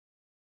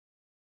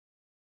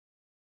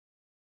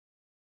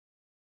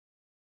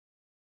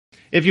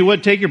If you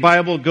would take your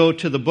Bible, go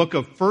to the book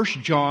of 1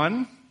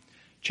 John,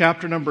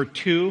 chapter number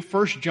 2,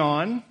 1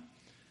 John.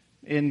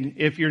 And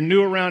if you're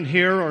new around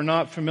here or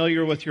not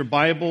familiar with your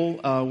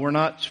Bible, we're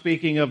not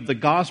speaking of the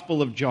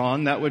Gospel of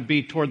John. That would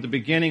be toward the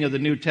beginning of the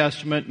New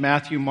Testament,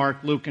 Matthew,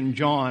 Mark, Luke, and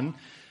John.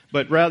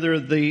 But rather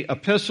the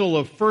epistle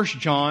of 1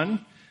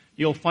 John.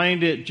 You'll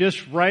find it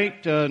just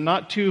right,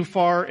 not too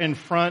far in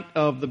front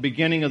of the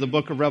beginning of the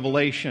book of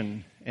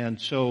Revelation.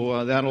 And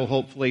so that'll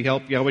hopefully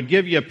help you. I would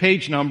give you a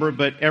page number,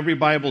 but every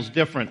Bible's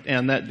different,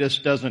 and that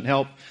just doesn't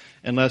help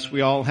unless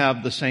we all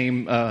have the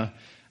same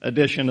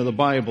edition of the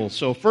Bible.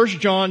 So 1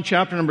 John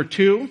chapter number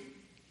 2.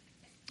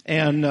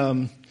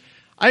 And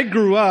I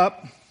grew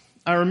up,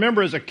 I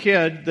remember as a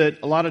kid that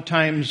a lot of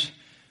times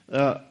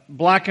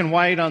black and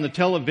white on the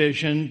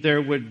television,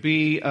 there would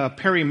be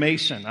Perry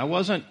Mason. I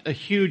wasn't a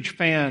huge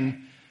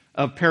fan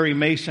of Perry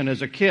Mason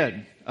as a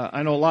kid.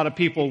 I know a lot of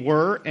people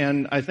were,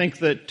 and I think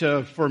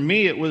that for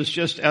me it was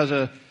just as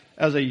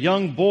a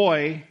young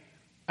boy,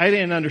 I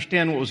didn't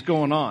understand what was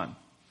going on.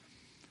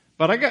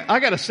 But I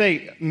got to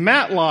say,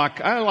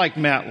 Matlock, I like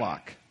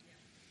Matlock.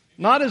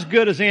 Not as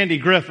good as Andy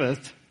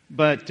Griffith,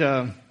 but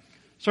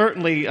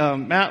certainly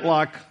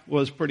Matlock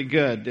was pretty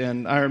good.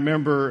 And I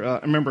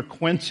remember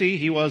Quincy.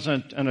 He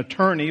wasn't an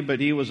attorney,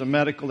 but he was a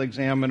medical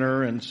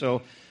examiner, and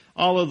so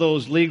all of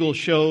those legal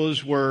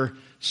shows were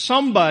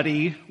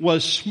somebody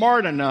was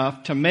smart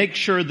enough to make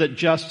sure that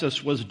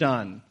justice was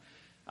done.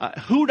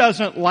 Who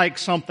doesn't like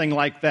something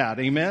like that?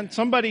 Amen?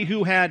 Somebody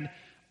who had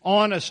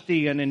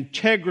honesty and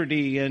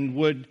integrity and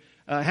would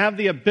have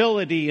the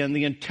ability and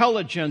the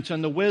intelligence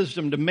and the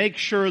wisdom to make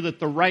sure that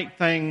the right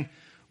thing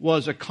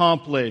was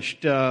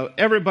accomplished.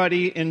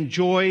 Everybody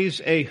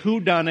enjoys a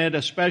whodunit,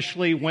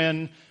 especially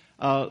when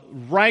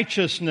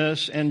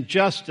righteousness and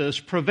justice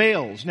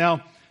prevails.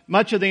 Now,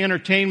 much of the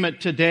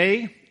entertainment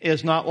today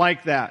is not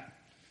like that.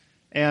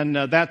 And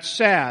that's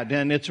sad.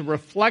 And it's a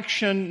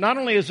reflection, not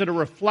only is it a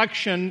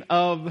reflection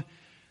of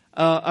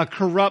a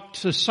corrupt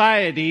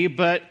society,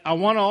 but I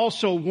want to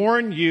also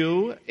warn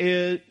you,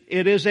 it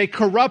is a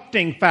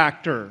corrupting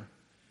factor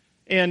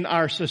in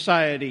our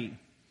society.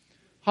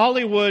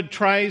 Hollywood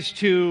tries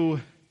to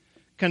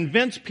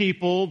convince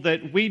people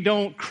that we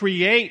don't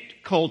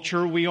create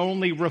culture, we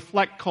only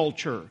reflect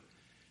culture.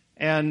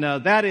 And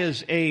that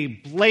is a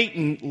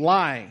blatant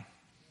lie.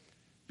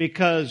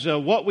 Because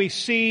what we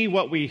see,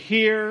 what we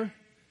hear,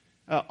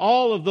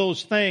 all of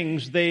those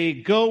things, they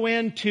go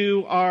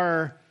into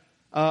our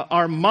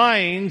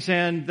minds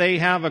and they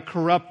have a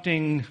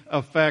corrupting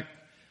effect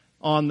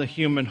on the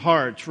human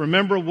hearts.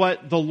 Remember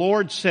what the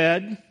Lord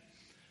said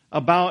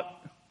about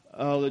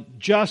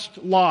just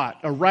Lot,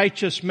 a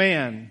righteous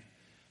man,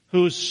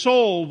 whose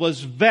soul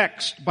was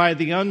vexed by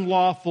the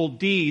unlawful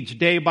deeds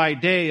day by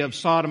day of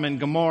Sodom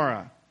and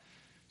Gomorrah.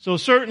 So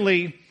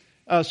certainly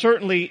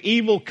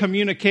evil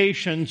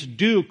communications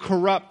do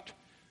corrupt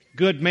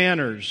good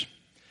manners.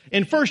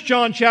 In 1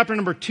 John chapter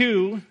number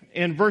 2,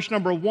 in verse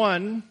number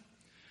 1,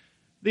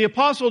 the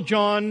Apostle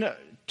John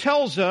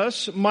tells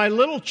us, "My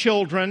little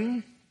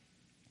children,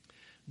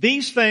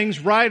 these things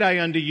write I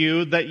unto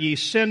you, that ye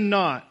sin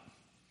not.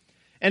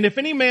 And if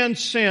any man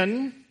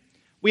sin,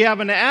 we have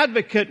an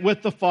advocate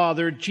with the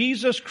Father,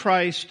 Jesus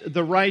Christ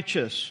the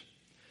righteous.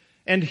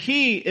 And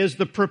he is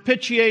the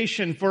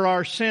propitiation for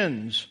our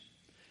sins,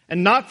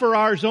 and not for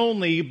ours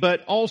only,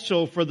 but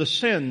also for the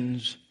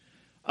sins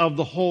of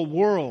the whole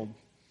world."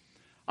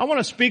 I want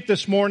to speak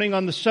this morning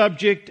on the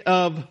subject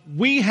of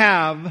we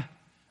have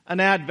an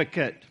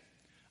advocate.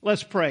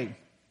 Let's pray.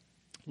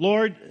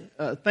 Lord,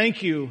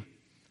 thank you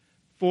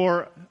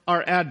for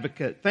our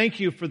advocate. Thank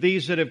you for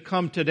these that have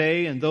come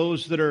today and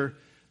those that are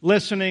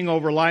listening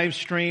over live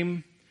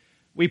stream.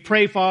 We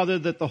pray, Father,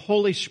 that the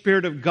Holy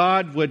Spirit of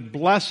God would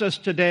bless us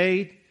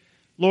today.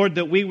 Lord,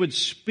 that we would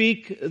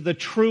speak the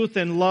truth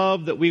in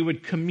love, that we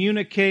would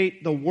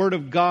communicate the Word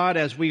of God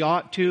as we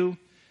ought to,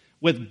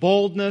 with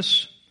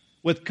boldness,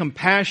 with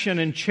compassion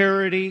and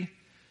charity.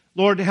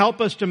 Lord,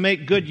 help us to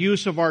make good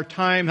use of our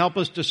time. Help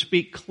us to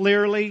speak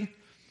clearly.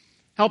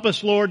 Help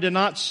us, Lord, to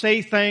not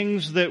say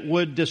things that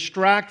would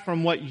distract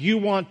from what you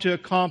want to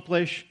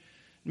accomplish.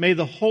 May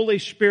the Holy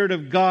Spirit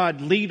of God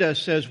lead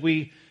us as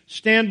we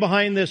stand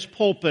behind this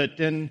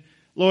pulpit and,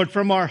 Lord,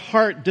 from our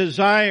heart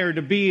desire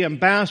to be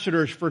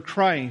ambassadors for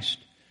Christ.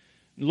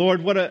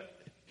 Lord, what a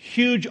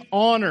huge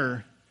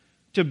honor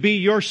to be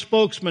your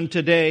spokesman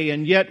today,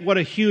 and yet what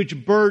a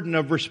huge burden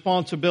of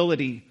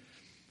responsibility.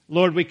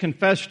 Lord, we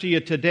confess to you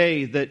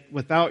today that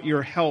without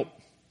your help,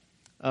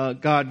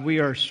 God, we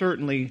are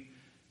certainly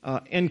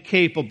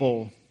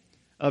incapable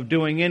of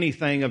doing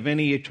anything of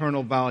any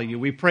eternal value.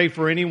 We pray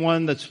for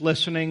anyone that's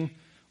listening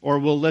or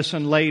will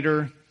listen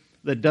later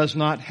that does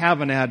not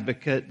have an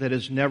advocate, that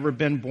has never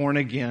been born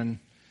again.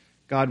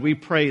 God, we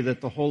pray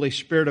that the Holy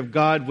Spirit of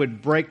God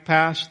would break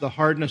past the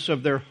hardness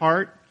of their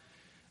heart,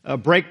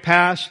 break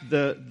past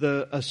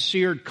a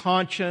seared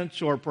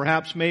conscience, or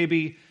perhaps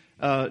maybe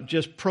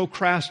just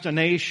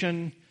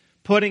procrastination,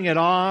 putting it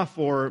off,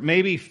 or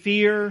maybe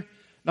fear,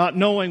 not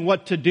knowing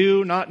what to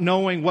do, not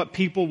knowing what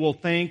people will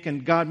think.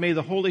 And God, may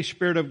the Holy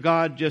Spirit of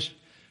God just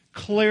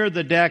clear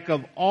the deck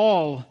of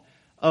all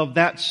of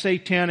that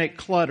satanic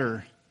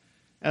clutter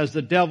as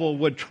the devil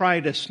would try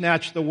to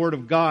snatch the Word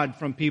of God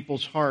from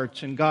people's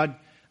hearts. And God,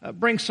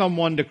 bring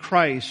someone to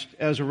Christ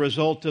as a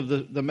result of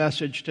the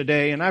message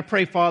today. And I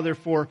pray, Father,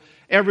 for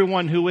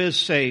everyone who is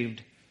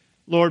saved.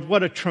 Lord,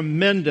 what a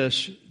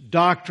tremendous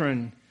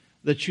doctrine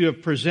that you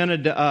have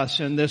presented to us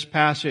in this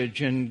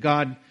passage. And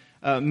God,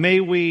 may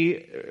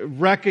we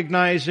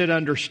recognize it,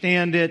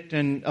 understand it,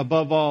 and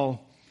above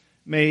all,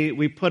 may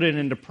we put it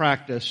into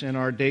practice in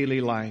our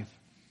daily life.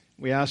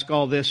 We ask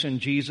all this in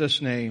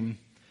Jesus' name.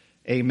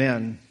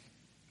 Amen.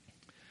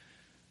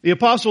 The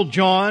Apostle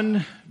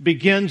John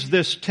begins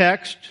this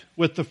text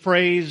with the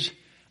phrase,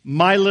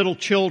 "My little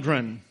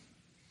children."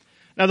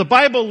 Now, the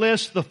Bible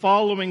lists the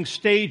following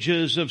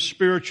stages of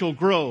spiritual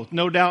growth.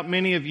 No doubt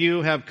many of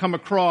you have come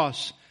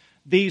across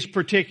these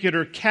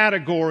particular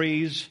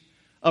categories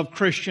of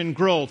Christian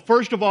growth.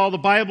 First of all, the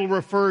Bible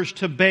refers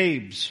to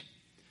babes.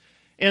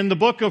 In the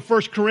book of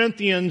 1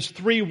 Corinthians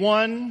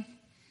 3:1,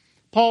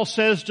 Paul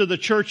says to the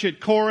church at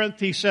Corinth,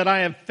 he said, "I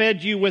have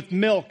fed you with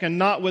milk and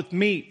not with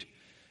meat."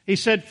 He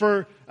said,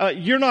 "For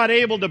you're not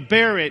able to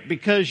bear it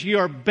because you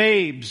are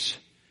babes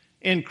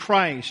in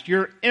Christ.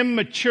 You're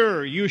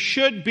immature. You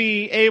should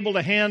be able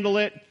to handle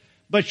it,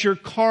 but you're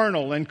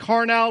carnal. And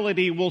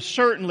carnality will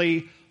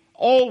certainly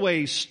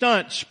always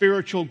stunt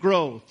spiritual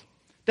growth.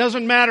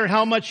 Doesn't matter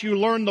how much you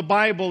learn the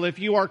Bible, if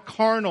you are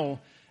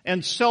carnal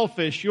and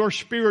selfish, your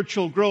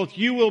spiritual growth,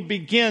 you will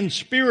begin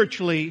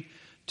spiritually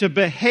to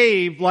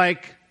behave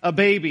like a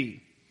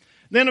baby."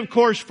 Then, of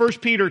course,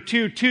 1 Peter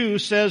 2:2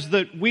 says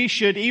that we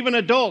should, even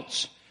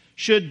adults,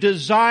 should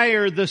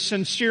desire the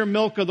sincere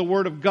milk of the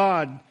Word of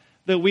God,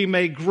 that we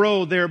may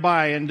grow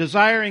thereby, and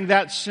desiring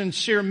that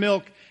sincere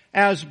milk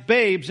as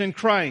babes in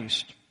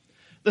Christ.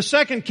 The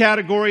second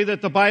category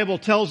that the Bible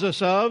tells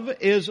us of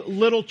is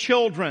little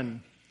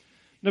children.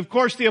 And of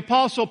course, the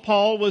Apostle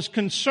Paul was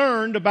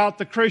concerned about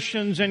the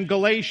Christians in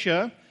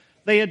Galatia.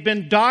 They had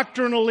been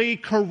doctrinally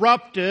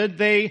corrupted.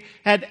 They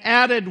had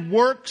added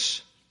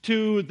works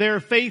to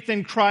their faith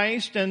in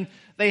Christ, and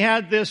they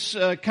had this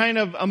kind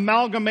of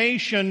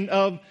amalgamation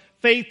of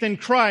faith in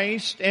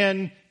Christ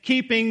and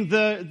keeping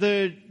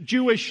the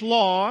Jewish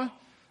law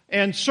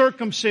and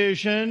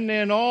circumcision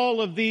and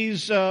all of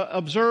these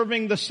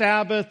observing the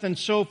Sabbath and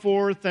so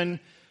forth. And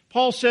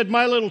Paul said,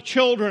 "My little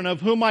children,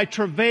 of whom I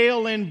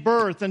travail in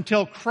birth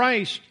until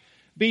Christ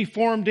be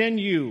formed in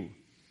you."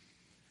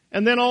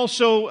 And then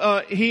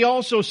also, he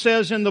also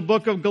says in the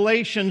book of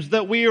Galatians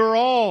that we are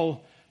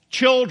all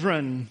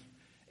children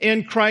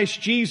in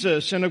Christ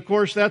Jesus. And of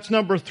course, that's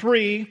number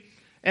 3,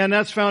 and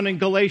that's found in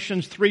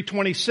Galatians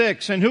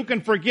 3:26. And who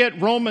can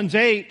forget Romans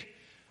 8,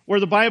 where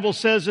the Bible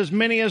says, "As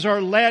many as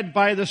are led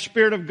by the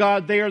Spirit of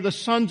God, they are the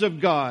sons of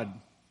God."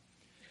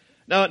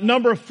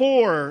 Number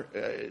 4,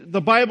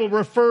 the Bible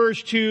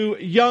refers to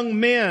young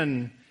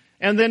men.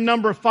 And then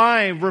number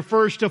 5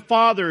 refers to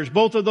fathers.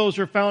 Both of those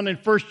are found in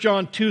 1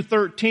 John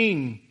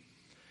 2:13.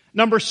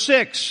 Number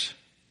 6,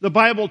 the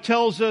Bible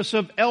tells us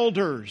of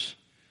elders.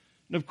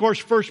 And of course,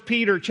 1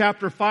 Peter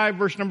chapter 5,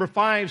 verse number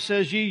 5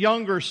 says, "Ye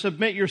younger,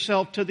 submit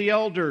yourself to the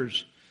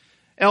elders."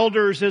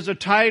 Elders is a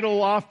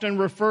title often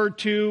referred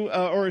to,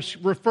 or is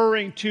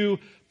referring to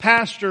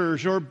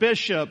pastors or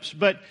bishops,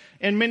 but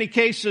in many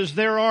cases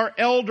there are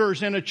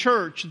elders in a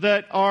church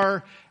that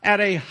are at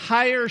a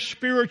higher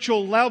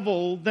spiritual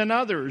level than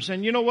others.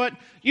 And you know what?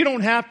 You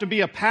don't have to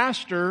be a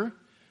pastor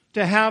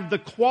to have the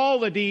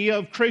quality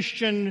of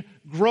Christian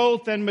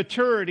growth and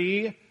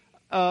maturity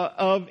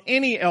of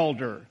any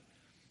elder.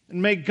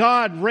 And may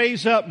God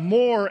raise up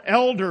more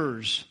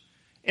elders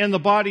in the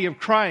body of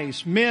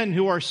Christ, men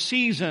who are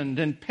seasoned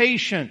and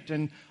patient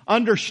and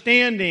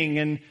understanding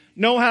and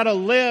know how to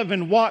live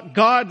and walk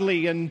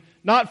godly and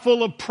not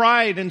full of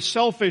pride and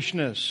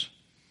selfishness.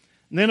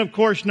 And then, of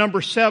course,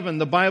 number 7,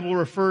 the Bible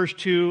refers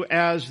to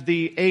as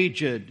the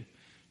aged.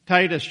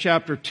 Titus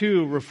chapter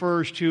 2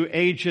 refers to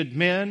aged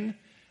men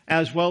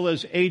as well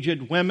as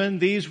aged women.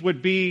 These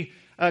would be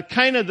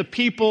kind of the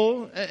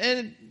people,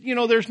 and you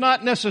know, there's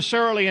not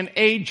necessarily an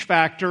age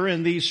factor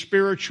in these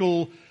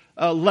spiritual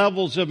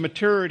levels of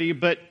maturity,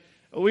 but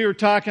we were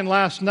talking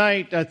last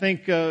night, I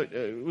think,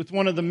 with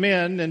one of the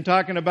men, and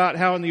talking about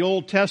how in the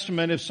Old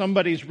Testament, if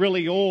somebody's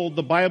really old,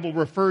 the Bible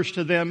refers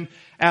to them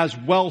as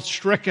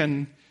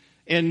well-stricken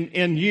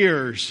in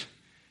years.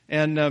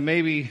 And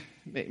maybe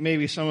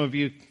some of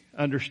you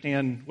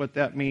understand what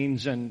that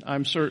means, and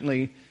I'm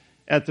certainly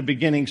at the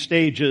beginning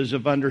stages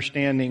of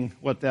understanding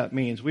what that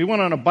means. We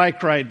went on a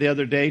bike ride the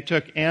other day,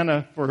 took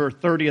Anna for her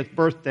 30th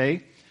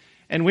birthday,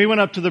 and we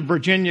went up to the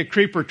Virginia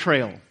Creeper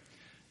Trail.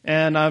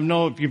 And I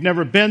know if you've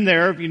never been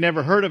there, if you've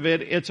never heard of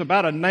it, it's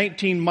about a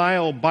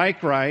 19-mile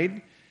bike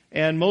ride,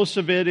 and most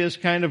of it is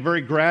kind of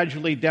very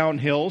gradually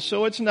downhill,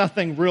 so it's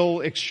nothing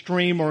real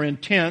extreme or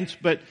intense.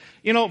 But,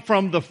 you know,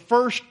 from the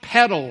first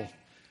pedal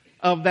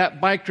of that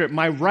bike trip,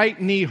 my right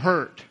knee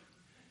hurt.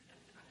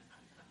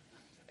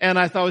 And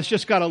I thought, it's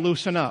just got to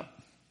loosen up.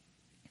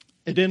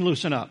 It didn't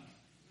loosen up.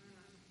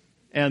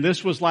 And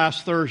this was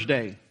last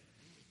Thursday.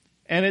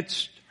 And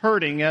it's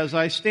hurting as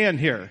I stand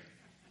here.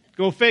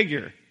 Go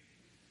figure.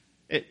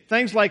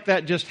 Things like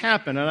that just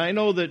happen. And I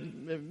know that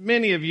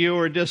many of you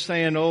are just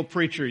saying, oh,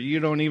 preacher, you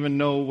don't even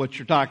know what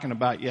you're talking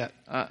about yet.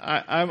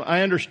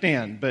 I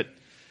understand, but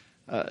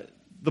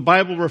the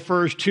Bible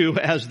refers to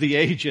as the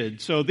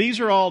aged. So these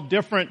are all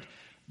different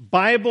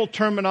Bible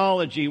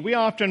terminology. We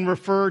often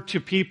refer to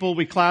people,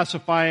 we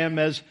classify them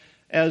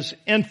as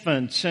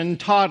infants and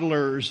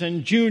toddlers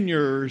and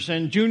juniors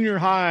and junior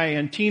high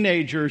and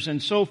teenagers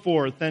and so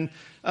forth. And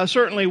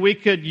certainly we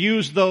could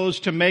use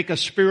those to make a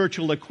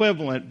spiritual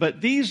equivalent.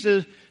 But these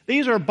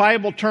are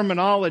Bible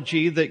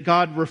terminology that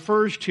God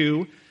refers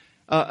to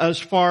as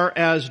far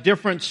as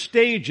different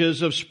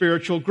stages of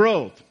spiritual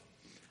growth.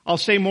 I'll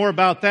say more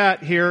about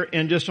that here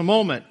in just a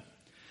moment.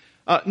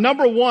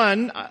 Number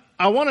one,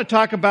 I want to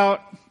talk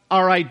about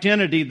our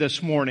identity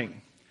this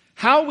morning.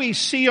 How we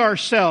see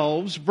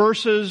ourselves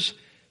versus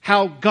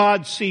how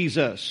God sees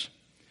us.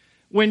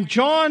 When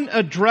John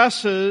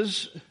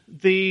addresses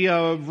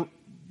the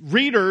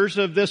readers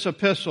of this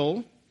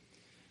epistle,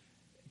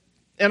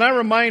 and I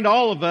remind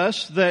all of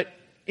us that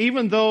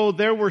even though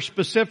there were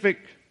specific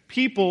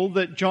people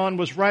that John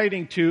was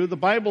writing to, the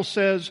Bible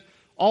says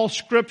all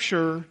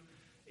Scripture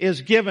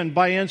is given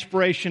by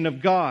inspiration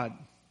of God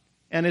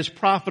and is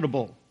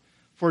profitable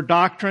for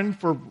doctrine,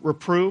 for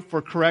reproof,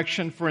 for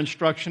correction, for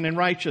instruction in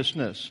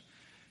righteousness.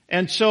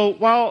 And so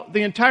while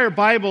the entire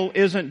Bible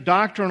isn't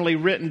doctrinally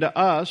written to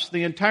us,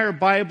 the entire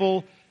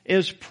Bible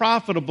is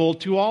profitable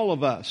to all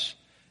of us.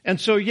 And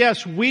so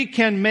yes, we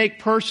can make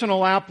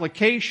personal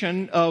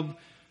application of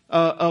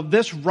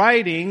this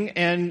writing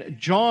and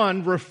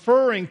John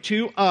referring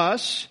to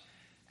us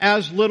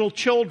as little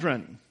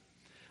children.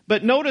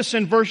 But notice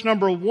in verse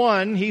number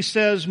 1, he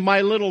says,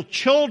 "My little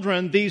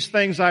children, these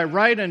things I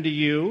write unto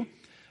you."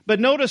 But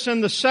notice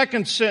in the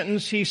second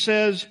sentence, he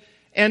says,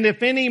 "And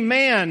if any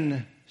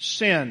man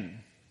sin."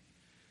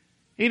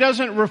 He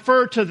doesn't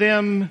refer to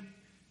them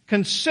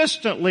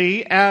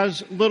consistently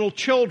as little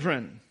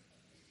children.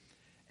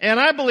 And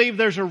I believe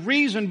there's a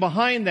reason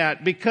behind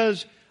that,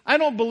 because I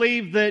don't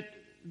believe that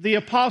the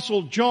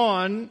Apostle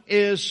John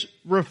is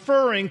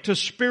referring to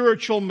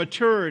spiritual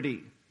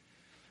maturity.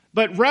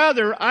 But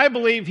rather, I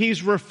believe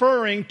he's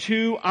referring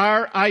to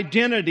our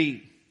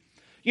identity.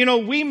 You know,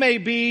 we may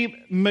be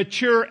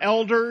mature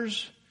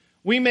elders.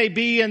 We may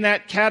be in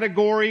that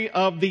category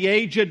of the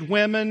aged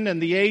women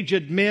and the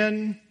aged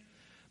men.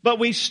 But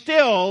we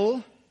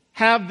still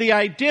have the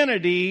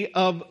identity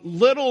of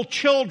little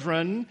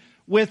children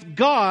with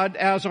God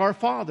as our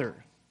Father.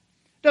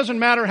 Doesn't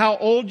matter how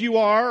old you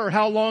are or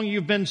how long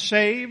you've been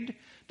saved.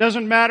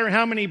 Doesn't matter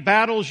how many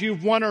battles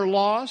you've won or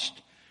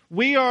lost.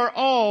 We are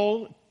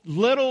all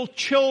little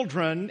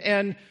children,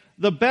 and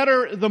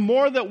the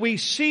more that we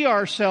see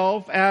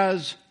ourselves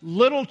as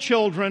little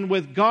children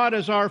with God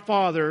as our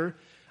Father,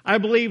 I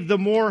believe the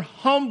more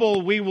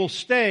humble we will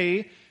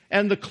stay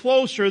and the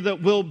closer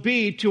that we'll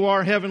be to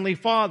our Heavenly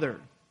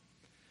Father.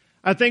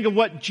 I think of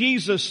what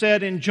Jesus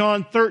said in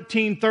John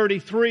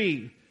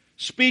 13:33,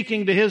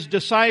 speaking to His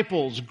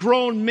disciples,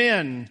 grown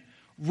men,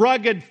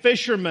 rugged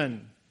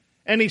fishermen.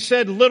 And He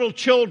said, "Little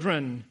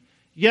children,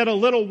 yet a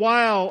little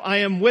while I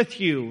am with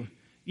you.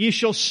 Ye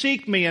shall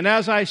seek me, and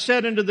as I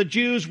said unto the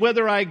Jews,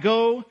 whither I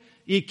go,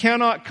 ye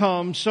cannot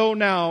come, so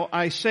now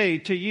I say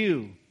to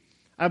you."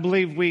 I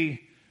believe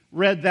we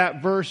read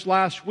that verse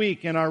last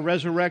week in our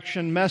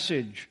resurrection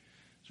message,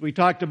 as we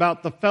talked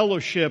about the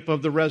fellowship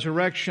of the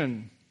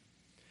resurrection.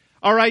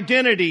 Our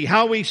identity,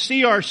 how we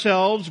see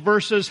ourselves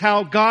versus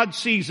how God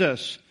sees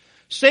us.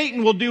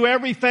 Satan will do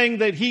everything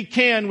that he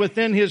can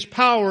within his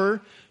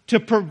power to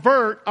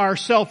pervert our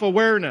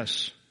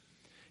self-awareness.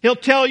 He'll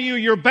tell you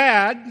you're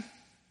bad,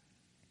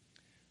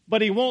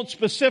 but he won't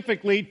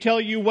specifically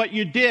tell you what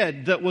you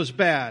did that was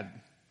bad.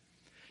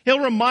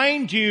 He'll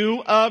remind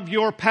you of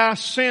your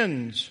past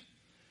sins,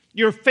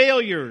 your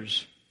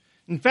failures.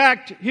 In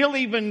fact, he'll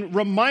even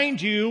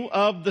remind you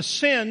of the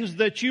sins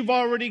that you've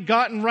already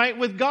gotten right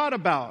with God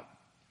about.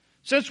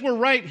 Since we're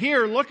right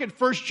here, look at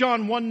 1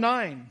 John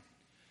 1:9.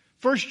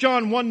 1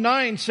 John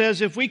 1:9 says,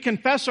 "If we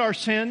confess our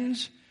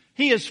sins,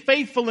 He is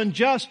faithful and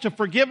just to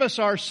forgive us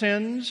our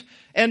sins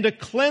and to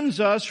cleanse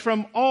us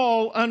from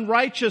all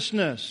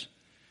unrighteousness."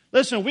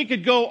 Listen, we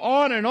could go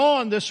on and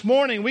on this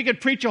morning. We could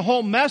preach a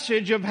whole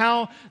message of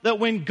how that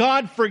when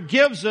God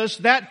forgives us,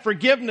 that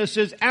forgiveness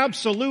is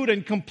absolute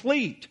and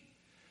complete.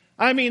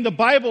 I mean, the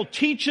Bible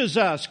teaches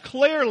us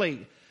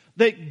clearly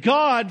that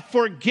God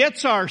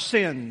forgets our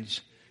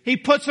sins. He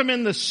puts them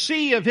in the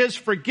sea of His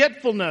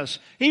forgetfulness.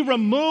 He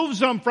removes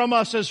them from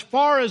us as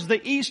far as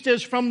the east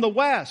is from the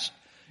west.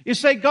 You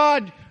say,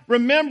 "God,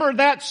 remember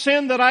that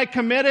sin that I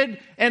committed?"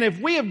 And if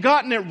we have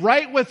gotten it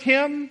right with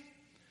Him,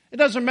 it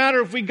doesn't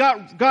matter if we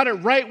got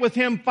it right with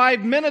Him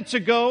 5 minutes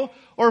ago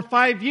or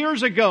 5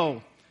 years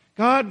ago.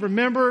 "God,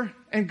 remember?"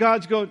 And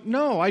God's go,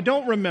 "No, I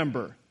don't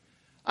remember.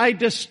 I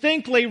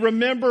distinctly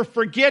remember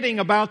forgetting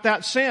about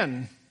that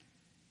sin."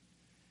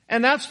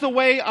 And that's the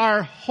way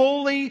our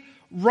holy,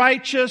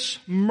 righteous,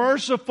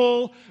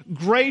 merciful,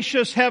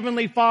 gracious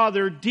Heavenly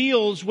Father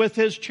deals with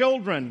His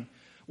children.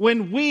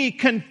 When we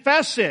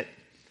confess it.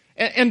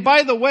 And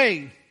by the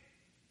way,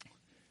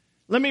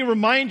 Let me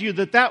remind you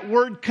that that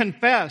word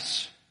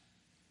confess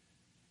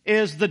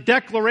is the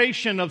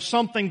declaration of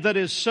something that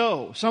is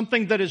so,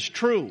 something that is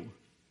true.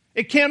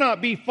 It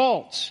cannot be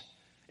false.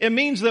 It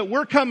means that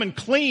we're coming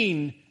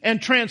clean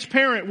and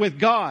transparent with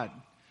God.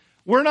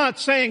 We're not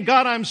saying,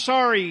 God, I'm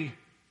sorry,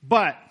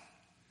 but,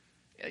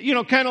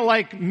 kind of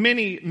like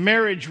many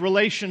marriage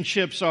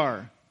relationships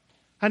are.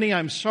 Honey,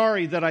 I'm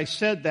sorry that I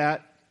said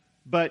that,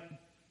 but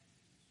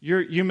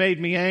you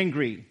made me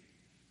angry.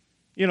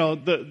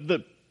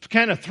 The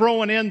kind of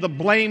throwing in the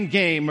blame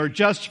game or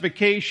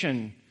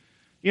justification.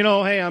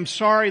 Hey, I'm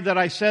sorry that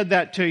I said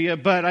that to you,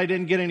 but I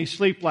didn't get any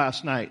sleep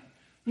last night.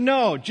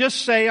 No,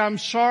 just say I'm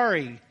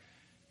sorry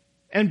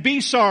and be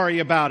sorry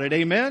about it.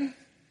 Amen?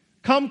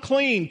 Come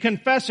clean,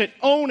 confess it,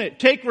 own it,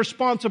 take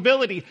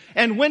responsibility.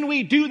 And when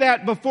we do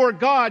that before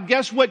God,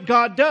 guess what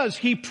God does?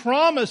 He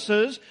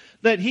promises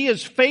that He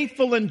is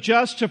faithful and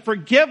just to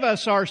forgive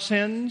us our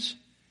sins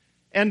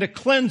and to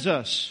cleanse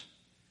us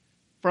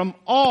from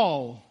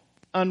all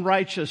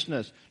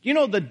unrighteousness.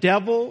 The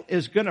devil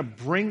is going to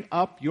bring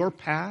up your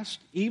past,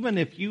 even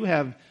if you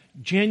have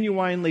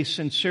genuinely,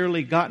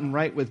 sincerely gotten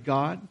right with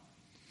God.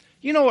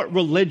 You know what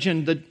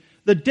religion,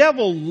 the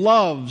devil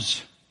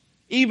loves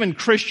even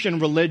Christian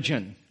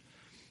religion.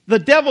 The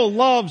devil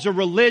loves a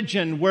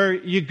religion where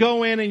you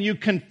go in and you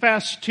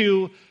confess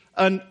to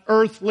an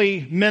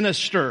earthly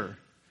minister,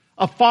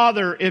 a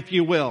father, if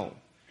you will.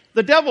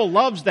 The devil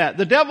loves that.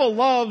 The devil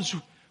loves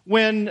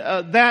when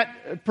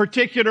that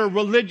particular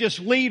religious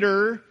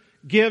leader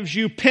gives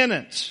you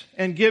penance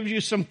and gives you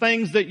some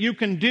things that you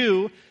can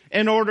do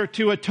in order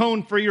to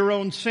atone for your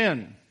own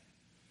sin.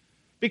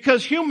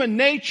 Because human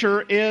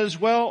nature is,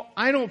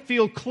 I don't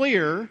feel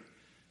clear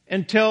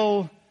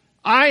until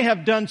I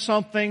have done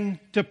something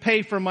to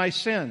pay for my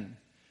sin.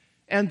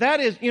 And that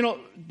is,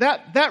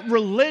 that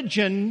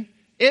religion,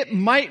 it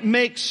might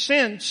make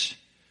sense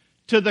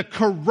to the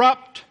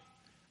corrupt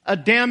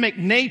Adamic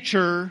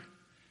nature,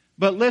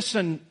 but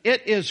listen,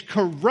 it is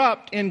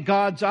corrupt in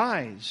God's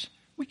eyes.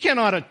 We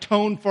cannot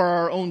atone for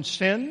our own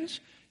sins.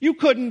 You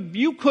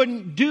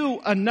couldn't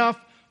do enough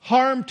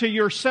harm to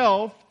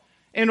yourself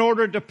in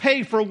order to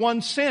pay for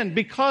one sin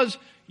because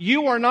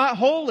you are not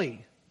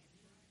holy.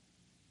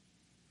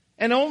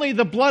 And only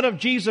the blood of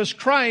Jesus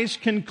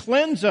Christ can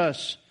cleanse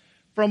us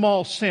from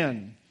all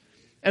sin.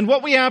 And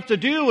what we have to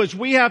do is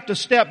we have to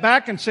step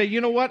back and say,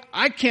 you know what?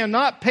 I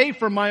cannot pay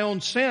for my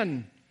own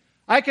sin.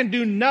 I can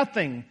do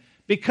nothing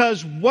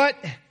because what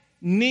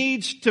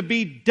needs to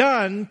be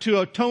done to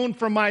atone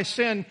for my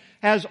sin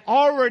has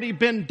already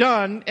been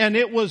done, and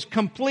it was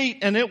complete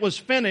and it was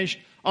finished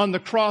on the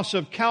cross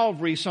of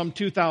Calvary some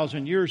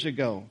 2,000 years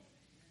ago.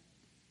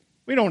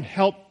 We don't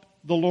help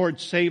the Lord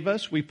save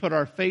us. We put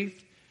our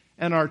faith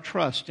and our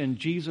trust in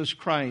Jesus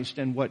Christ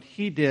and what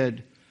He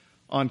did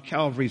on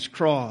Calvary's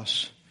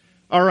cross.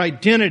 Our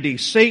identity,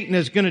 Satan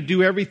is going to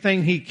do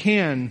everything he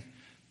can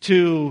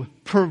to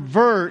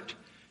pervert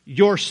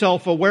your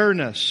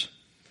self-awareness.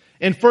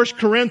 In 1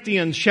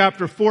 Corinthians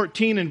chapter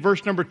 14 and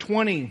verse number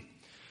 20,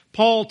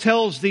 Paul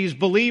tells these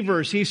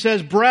believers, he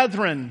says,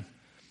 "Brethren,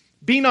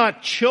 be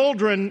not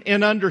children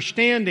in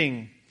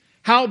understanding.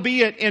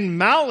 Howbeit in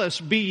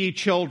malice be ye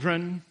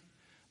children,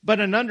 but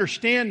in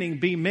understanding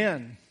be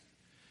men."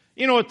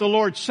 You know what the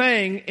Lord's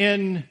saying?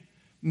 In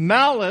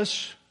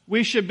malice,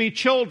 we should be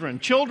children.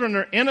 Children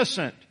are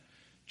innocent.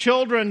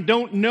 Children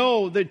don't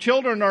know. The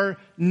children are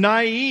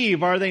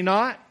naive, are they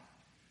not?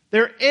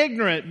 They're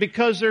ignorant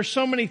because there's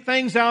so many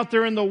things out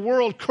there in the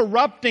world,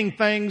 corrupting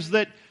things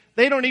that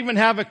they don't even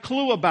have a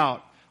clue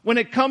about. When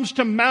it comes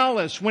to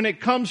malice, when it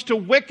comes to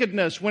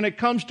wickedness, when it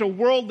comes to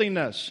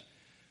worldliness,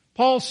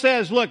 Paul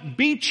says, look,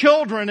 be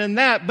children in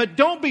that, but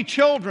don't be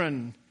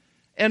children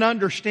in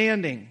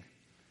understanding.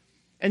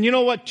 And you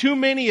know what? Too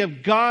many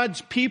of God's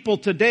people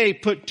today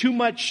put too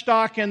much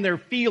stock in their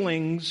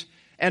feelings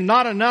and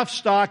not enough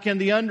stock in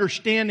the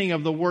understanding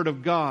of the Word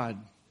of God.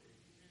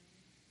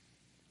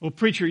 Well,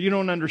 preacher, you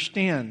don't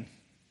understand.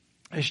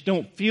 I just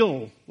don't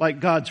feel like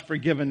God's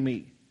forgiven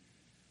me.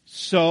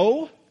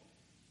 So?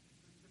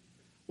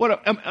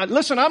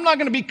 Listen, I'm not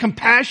going to be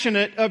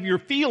compassionate of your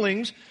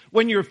feelings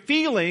when your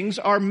feelings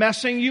are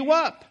messing you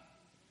up.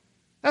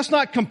 That's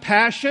not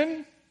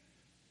compassion.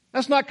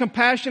 That's not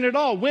compassion at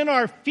all. When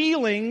our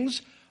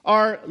feelings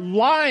are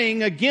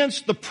lying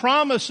against the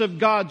promise of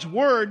God's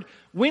Word,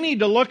 we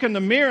need to look in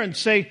the mirror and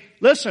say,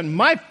 listen,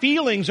 my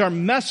feelings are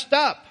messed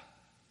up.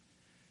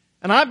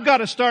 And I've got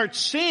to start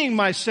seeing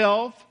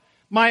myself,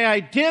 my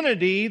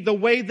identity, the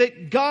way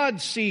that God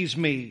sees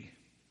me.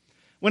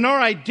 When our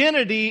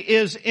identity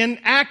is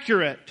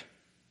inaccurate,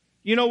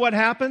 you know what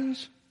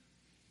happens?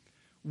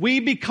 We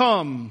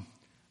become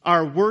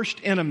our worst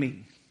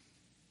enemy.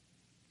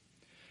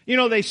 You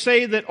know, they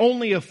say that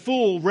only a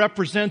fool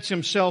represents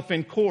himself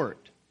in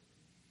court.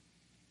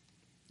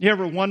 You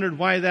ever wondered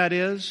why that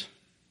is?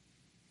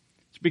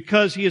 It's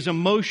because he is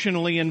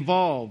emotionally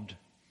involved.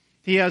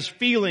 He has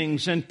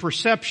feelings and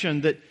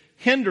perception that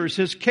hinders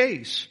his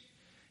case.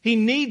 He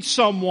needs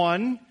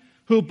someone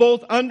who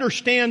both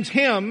understands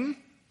him,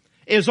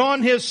 is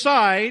on his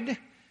side,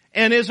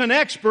 and is an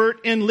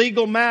expert in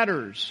legal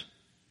matters.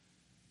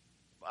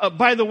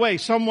 By the way,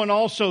 someone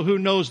also who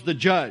knows the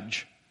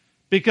judge,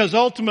 because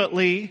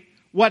ultimately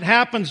what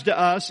happens to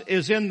us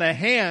is in the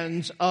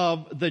hands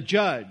of the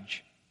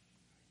judge.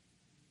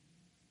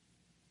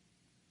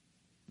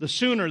 The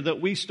sooner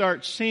that we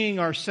start seeing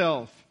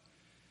ourselves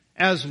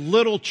as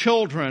little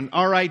children,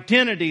 our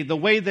identity, the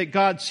way that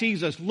God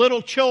sees us,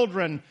 little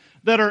children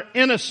that are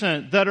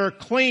innocent, that are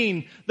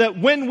clean, that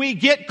when we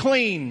get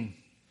clean,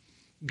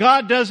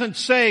 God doesn't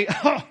say,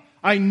 "Oh,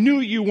 I knew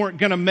you weren't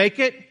going to make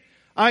it.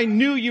 I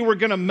knew you were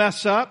going to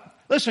mess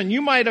up." Listen,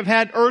 you might have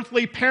had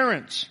earthly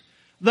parents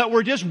that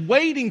were just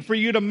waiting for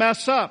you to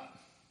mess up.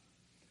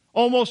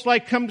 Almost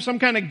like some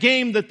kind of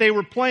game that they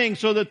were playing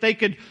so that they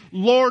could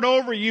lord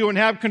over you and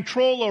have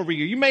control over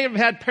you. You may have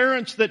had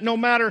parents that no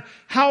matter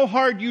how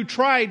hard you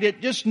tried,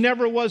 it just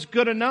never was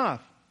good enough.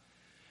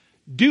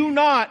 Do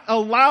not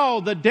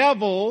allow the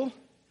devil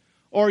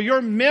or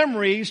your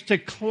memories to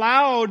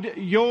cloud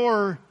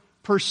your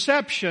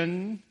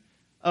perception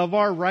of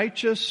our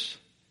righteous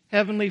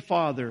Heavenly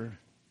Father.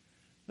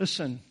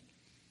 Listen,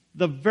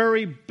 the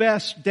very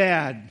best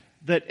dad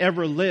that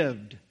ever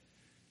lived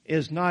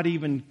is not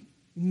even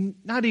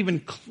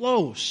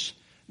close,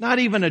 not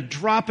even a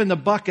drop in the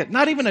bucket,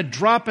 not even a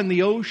drop in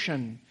the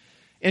ocean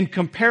in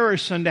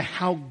comparison to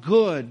how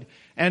good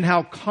and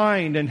how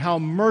kind and how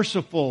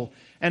merciful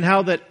and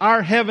how that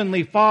our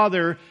Heavenly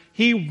Father,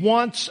 He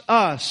wants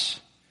us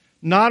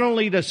not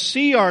only to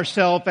see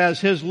ourselves as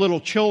His little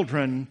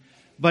children,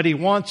 but He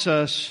wants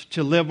us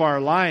to live our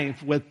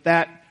life with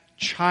that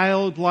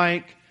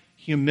childlike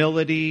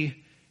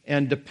humility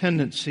and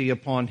dependency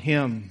upon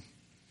Him.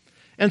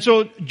 And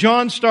so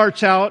John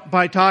starts out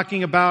by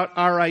talking about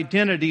our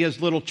identity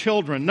as little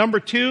children. Number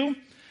 2,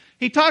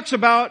 he talks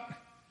about,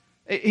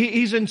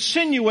 he's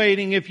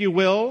insinuating, if you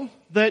will,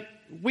 that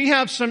we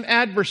have some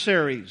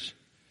adversaries.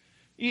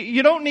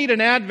 You don't need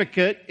an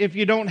advocate if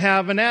you don't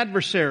have an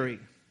adversary.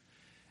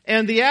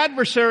 And the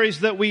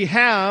adversaries that we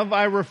have,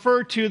 I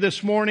refer to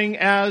this morning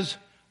as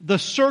the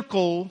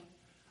circle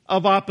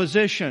of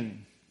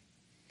opposition.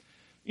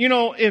 You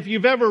know, if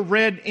you've ever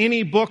read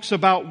any books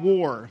about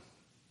war,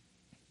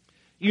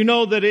 you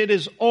know that it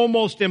is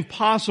almost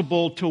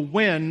impossible to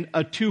win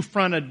a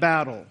two-fronted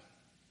battle.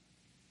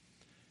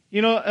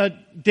 You know,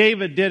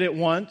 David did it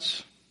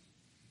once.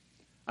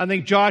 I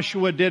think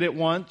Joshua did it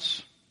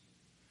once.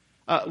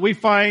 We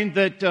find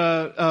that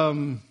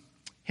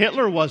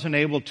Hitler wasn't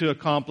able to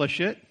accomplish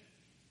it.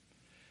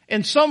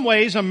 In some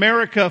ways,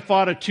 America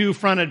fought a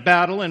two-fronted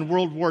battle in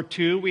World War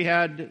II. We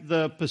had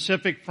the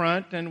Pacific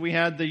Front and we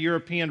had the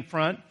European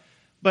Front.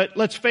 But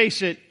let's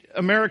face it,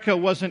 America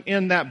wasn't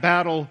in that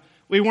battle.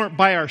 We weren't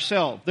by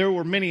ourselves. There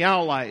were many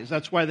allies.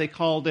 That's why they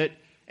called it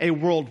a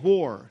world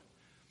war.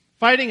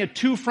 Fighting a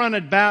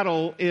two-fronted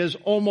battle is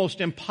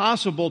almost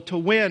impossible to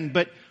win,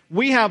 but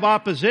we have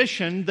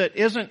opposition that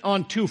isn't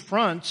on two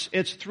fronts.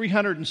 It's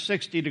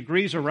 360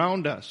 degrees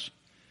around us.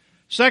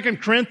 2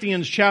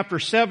 Corinthians chapter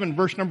 7,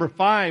 verse number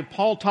 5,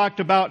 Paul talked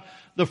about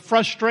the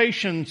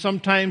frustration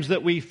sometimes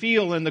that we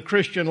feel in the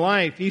Christian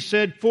life. He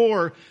said,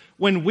 "For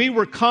when we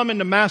were come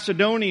into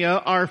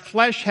Macedonia, our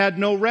flesh had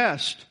no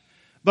rest,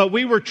 but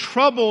we were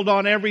troubled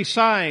on every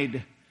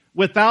side.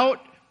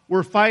 Without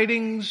were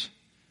fightings,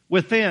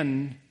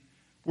 within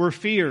were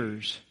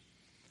fears."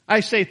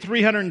 I say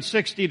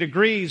 360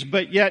 degrees,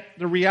 but yet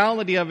the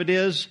reality of it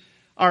is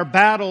our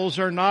battles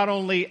are not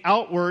only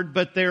outward,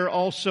 but they're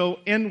also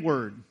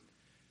inward.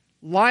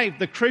 Life,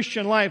 the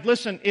Christian life,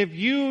 listen, if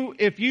you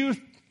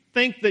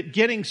think that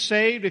getting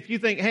saved, if you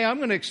think, hey, I'm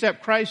going to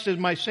accept Christ as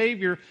my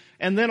Savior,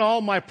 and then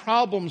all my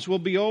problems will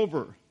be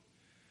over,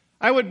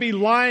 I would be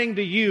lying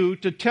to you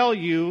to tell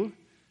you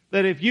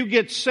that if you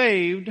get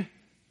saved,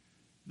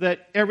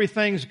 that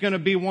everything's going to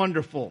be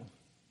wonderful.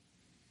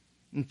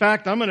 In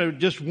fact, I'm going to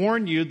just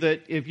warn you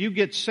that if you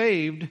get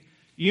saved,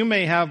 you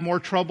may have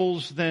more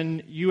troubles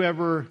than you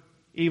ever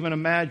even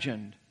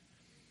imagined.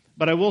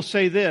 But I will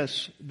say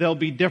this, there'll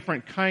be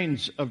different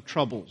kinds of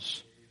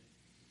troubles.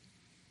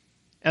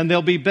 And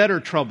there'll be better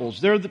troubles.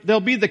 There'll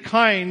be the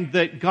kind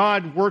that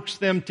God works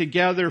them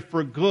together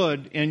for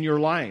good in your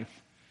life.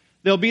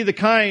 They'll be the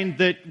kind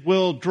that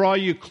will draw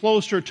you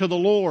closer to the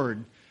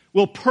Lord,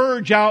 will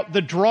purge out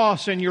the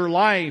dross in your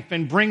life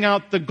and bring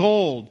out the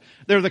gold.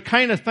 They're the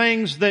kind of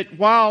things that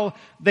while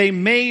they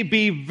may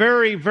be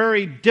very,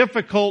 very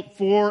difficult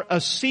for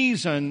a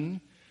season,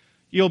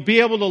 you'll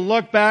be able to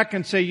look back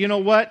and say, you know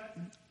what?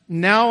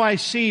 Now I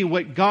see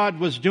what God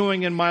was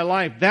doing in my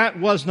life. That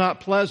was not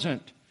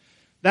pleasant.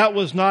 That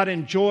was not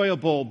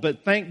enjoyable.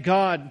 But thank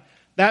God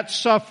that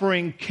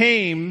suffering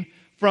came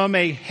from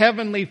a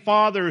heavenly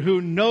Father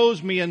who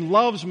knows me and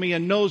loves me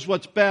and knows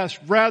what's best,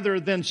 rather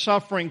than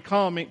suffering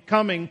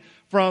coming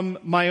from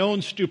my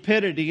own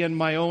stupidity and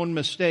my own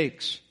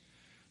mistakes.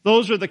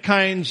 Those are the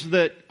kinds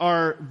that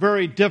are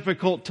very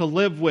difficult to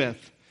live with.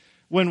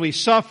 When we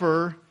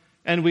suffer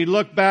and we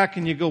look back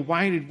and you go,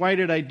 why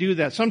did I do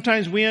that?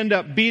 Sometimes we end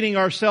up beating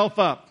ourselves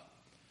up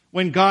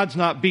when God's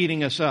not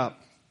beating us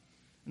up.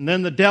 And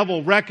then the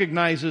devil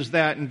recognizes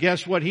that, and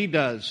guess what he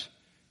does?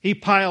 He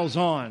piles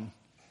on,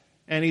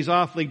 and he's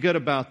awfully good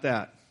about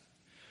that.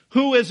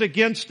 Who is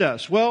against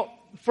us? Well,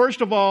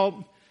 first of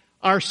all,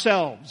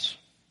 ourselves.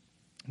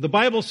 The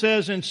Bible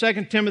says in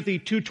 2 Timothy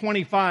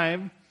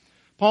 2:25,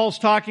 Paul's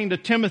talking to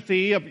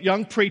Timothy, a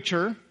young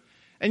preacher.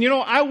 And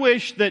I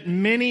wish that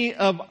many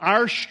of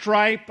our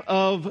stripe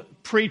of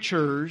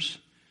preachers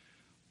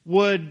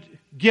would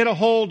get a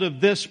hold of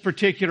this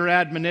particular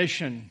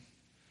admonition.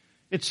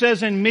 It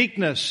says in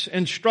meekness,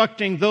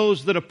 instructing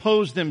those that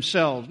oppose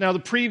themselves. Now the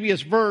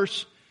previous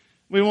verse,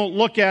 we won't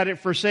look at it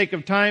for sake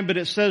of time, but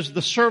it says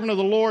the servant of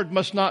the Lord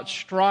must not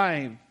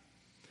strive.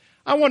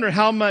 I wonder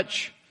how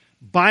much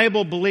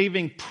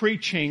Bible-believing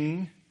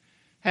preaching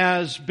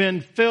has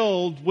been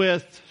filled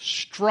with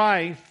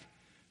strife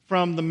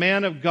from the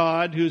man of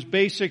God who's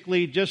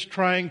basically just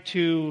trying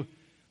to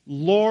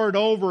lord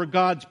over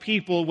God's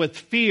people with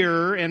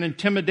fear and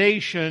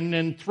intimidation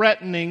and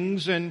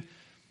threatenings. And,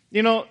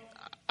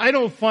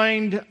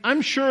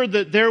 I'm sure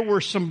that there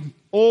were some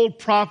old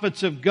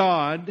prophets of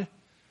God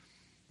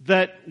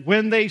that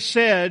when they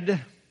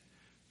said,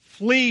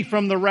 flee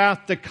from the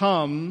wrath to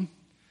come,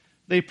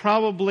 they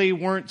probably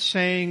weren't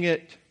saying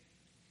it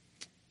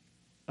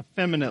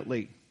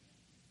effeminately.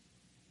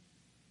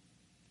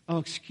 Oh,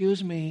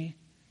 excuse me.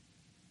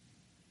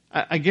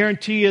 I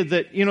guarantee you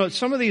that,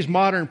 some of these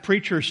modern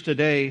preachers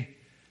today,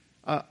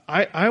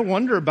 I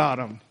wonder about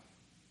them.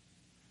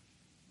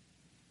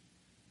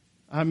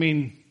 I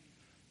mean,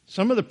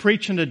 some of the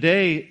preaching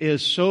today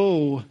is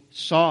so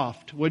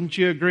soft. Wouldn't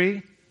you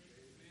agree?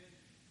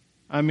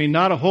 I mean,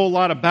 not a whole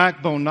lot of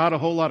backbone, not a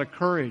whole lot of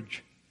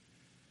courage.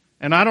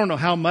 And I don't know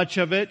how much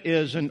of it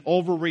is an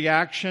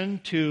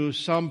overreaction to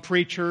some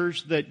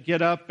preachers that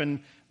get up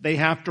and they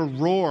have to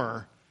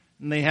roar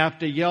and they have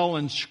to yell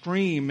and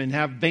scream and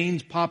have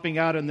veins popping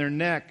out in their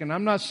neck. And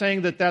I'm not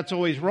saying that that's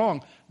always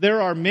wrong.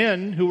 There are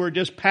men who are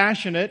just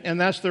passionate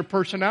and that's their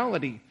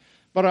personality.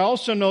 But I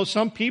also know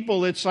some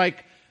people, it's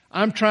like,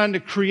 I'm trying to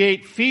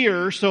create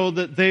fear so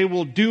that they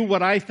will do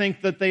what I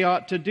think that they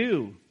ought to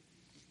do.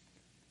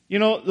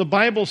 The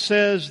Bible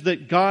says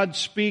that God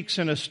speaks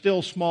in a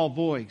still small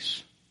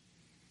voice.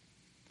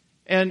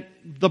 And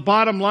the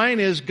bottom line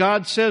is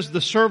God says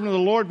the servant of the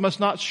Lord must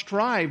not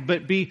strive,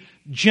 but be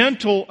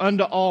gentle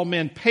unto all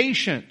men,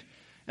 patient.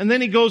 And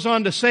then he goes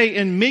on to say,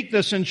 in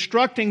meekness,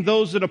 instructing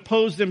those that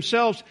oppose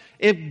themselves,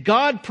 if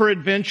God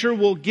peradventure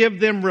will give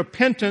them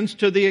repentance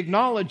to the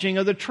acknowledging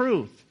of the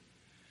truth.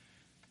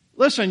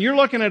 Listen, you're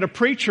looking at a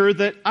preacher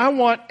that I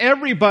want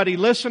everybody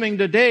listening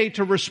today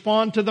to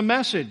respond to the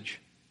message.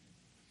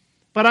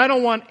 But I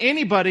don't want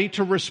anybody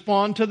to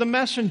respond to the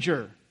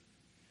messenger.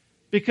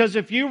 Because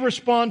if you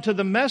respond to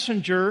the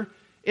messenger,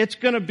 it's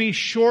going to be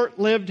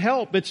short-lived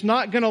help. It's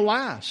not going to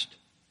last.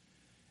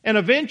 And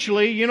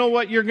eventually, you know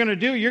what you're going to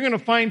do? You're going to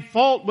find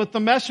fault with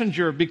the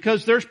messenger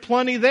because there's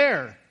plenty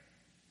there.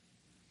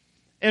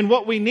 And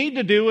what we need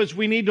to do is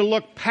we need to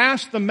look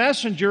past the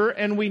messenger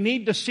and we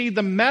need to see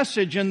the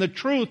message and the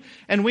truth.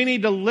 And we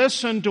need to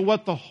listen to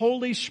what the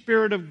Holy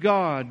Spirit of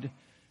God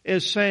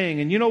is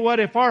saying. And you know what?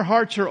 If our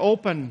hearts are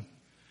open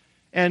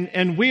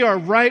and we are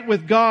right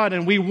with God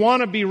and we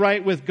want to be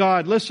right with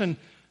God, listen,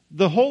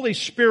 the Holy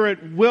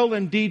Spirit will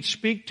indeed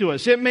speak to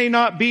us. It may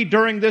not be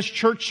during this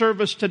church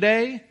service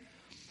today,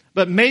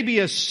 but maybe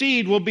a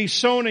seed will be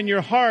sown in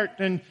your heart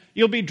and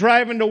you'll be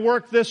driving to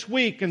work this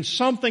week and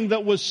something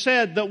that was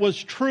said that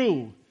was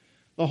true,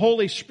 the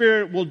Holy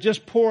Spirit will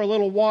just pour a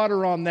little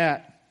water on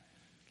that.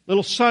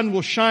 Little sun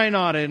will shine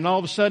on it and all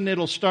of a sudden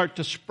it'll start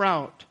to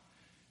sprout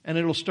and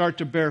it'll start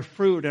to bear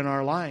fruit in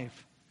our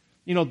life.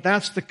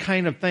 That's the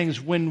kind of things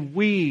when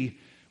we,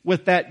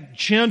 with that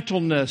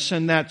gentleness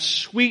and that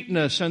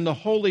sweetness and the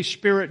Holy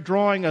Spirit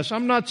drawing us.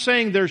 I'm not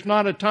saying there's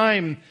not a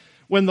time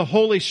when the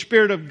Holy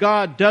Spirit of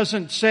God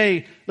doesn't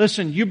say,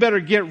 listen, you better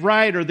get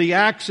right or the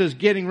axe is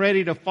getting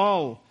ready to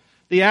fall.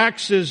 The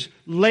axe is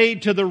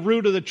laid to the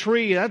root of the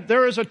tree.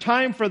 There is a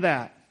time for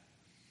that.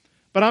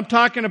 But I'm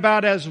talking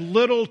about as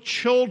little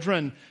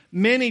children,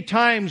 many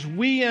times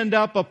we end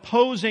up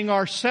opposing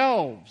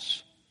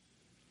ourselves.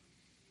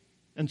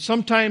 And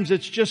sometimes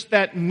it's just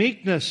that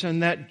meekness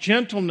and that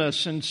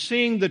gentleness and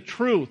seeing the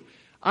truth.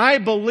 I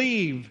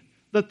believe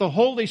that the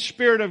Holy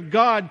Spirit of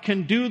God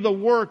can do the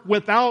work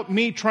without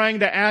me trying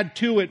to add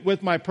to it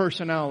with my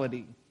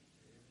personality.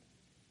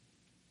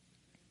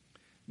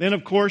 Then,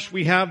 of course,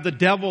 we have the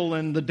devil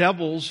and the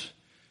devils.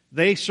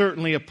 They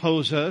certainly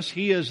oppose us.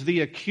 He is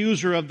the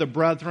accuser of the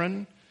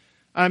brethren.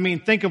 I mean,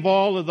 think of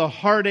all of the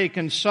heartache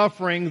and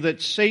suffering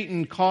that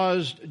Satan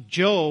caused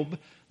Job,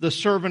 the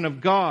servant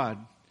of God.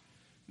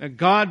 Now,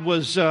 God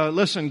was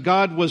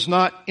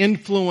not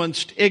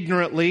influenced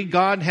ignorantly.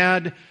 God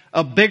had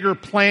a bigger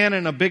plan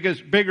and a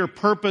bigger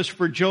purpose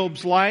for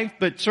Job's life,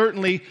 but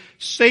certainly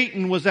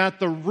Satan was at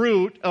the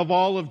root of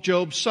all of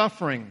Job's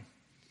suffering.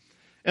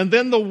 And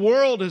then the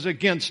world is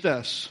against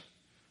us.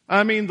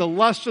 I mean, the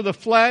lust of the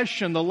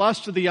flesh and the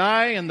lust of the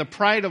eye and the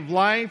pride of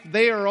life,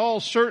 they are all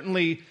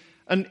certainly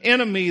an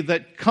enemy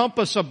that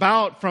compass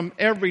about from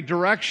every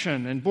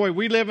direction. And boy,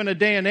 we live in a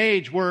day and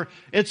age where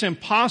it's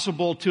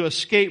impossible to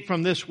escape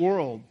from this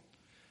world.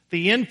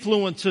 The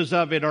influences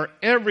of it are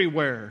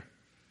everywhere.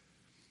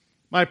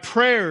 My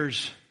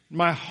prayers,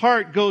 my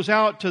heart goes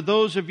out to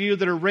those of you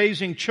that are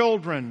raising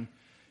children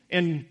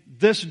in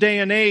this day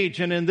and age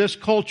and in this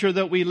culture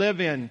that we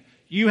live in.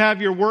 You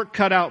have your work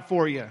cut out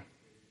for you.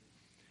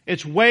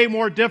 It's way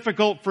more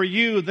difficult for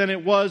you than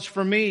it was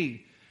for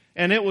me.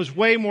 And it was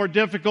way more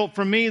difficult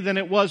for me than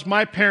it was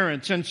my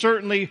parents, and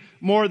certainly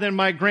more than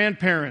my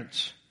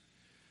grandparents.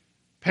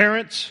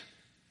 Parents,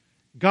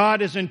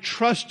 God has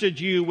entrusted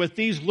you with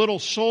these little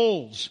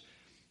souls.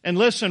 And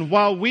listen,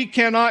 while we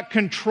cannot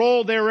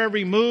control their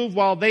every move,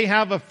 while they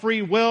have a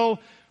free will,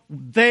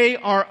 they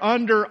are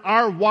under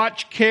our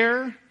watch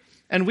care,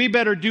 and we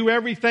better do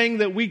everything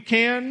that we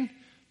can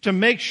to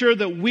make sure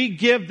that we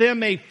give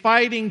them a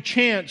fighting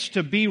chance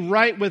to be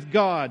right with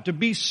God, to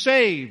be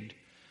saved,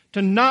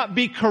 to not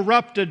be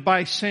corrupted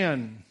by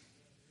sin.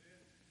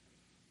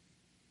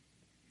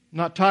 I'm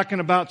not talking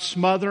about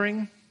smothering.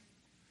 I'm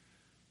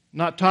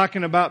not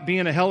talking about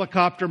being a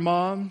helicopter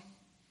mom.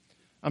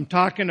 I'm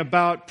talking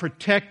about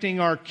protecting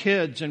our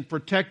kids and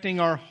protecting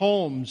our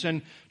homes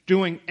and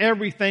doing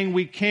everything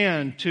we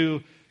can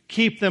to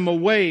keep them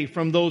away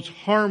from those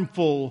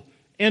harmful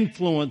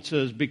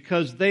influences,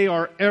 because they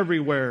are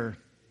everywhere.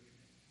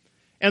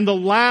 And the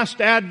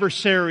last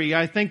adversary,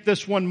 I think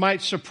this one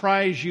might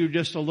surprise you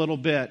just a little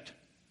bit.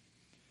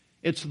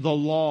 It's the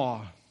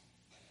law.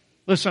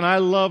 Listen, I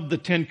love the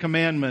 10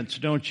 Commandments,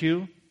 don't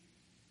you?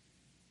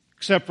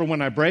 Except for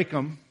when I break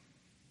them.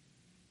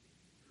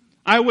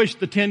 I wish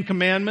the 10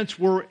 Commandments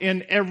were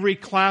in every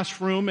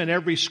classroom and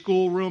every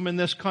schoolroom in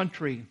this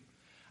country.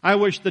 I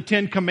wish the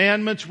 10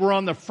 Commandments were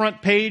on the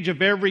front page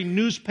of every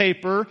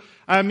newspaper.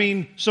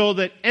 So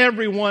that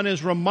everyone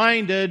is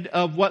reminded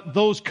of what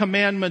those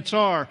commandments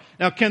are.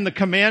 Now, can the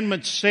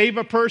commandments save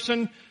a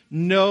person?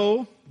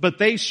 No, but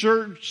they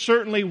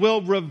certainly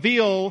will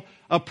reveal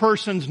a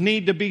person's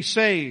need to be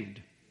saved.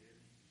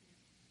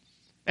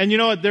 And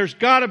there's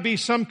got to be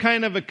some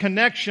kind of a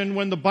connection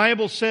when the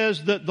Bible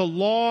says that the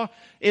law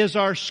is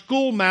our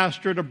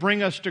schoolmaster to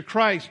bring us to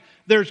Christ.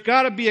 There's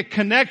got to be a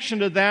connection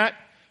to that,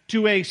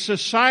 to a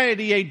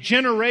society, a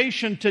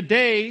generation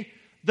today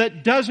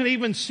that doesn't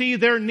even see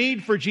their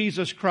need for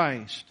Jesus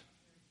Christ.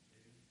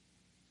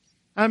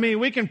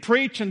 We can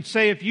preach and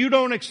say, if you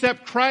don't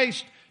accept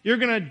Christ, you're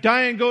going to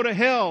die and go to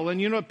hell. And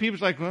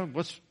people's like, well,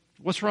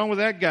 what's wrong with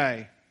that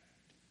guy?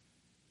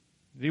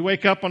 Did he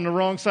wake up on the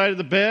wrong side of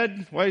the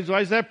bed? Why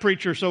is that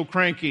preacher so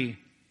cranky?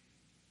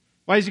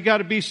 Why has he got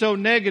to be so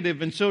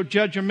negative and so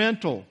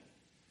judgmental?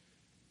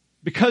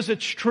 Because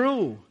it's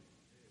true.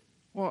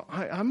 Well,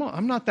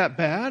 I'm not that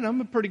bad.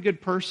 I'm a pretty good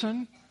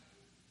person.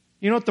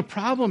 You know what the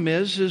problem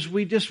is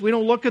we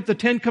don't look at the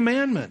 10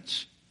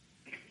 Commandments.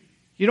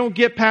 You don't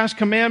get past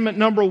commandment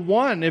number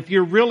 1 if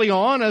you're really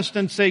honest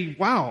and say,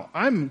 wow,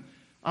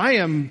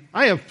 I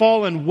have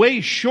fallen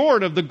way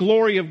short of the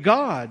glory of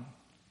God.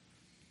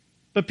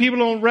 But people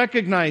don't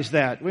recognize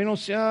that. We don't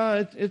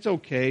say, it's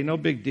okay, no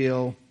big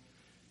deal.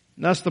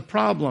 And that's the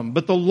problem.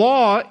 But the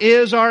law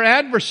is our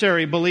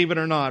adversary, believe it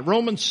or not.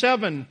 Romans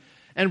 7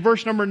 and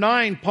verse number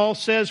 9, Paul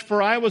says,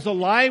 for I was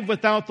alive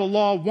without the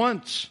law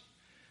once.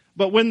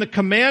 But when the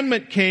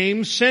commandment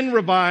came, sin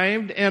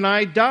revived and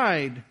I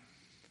died.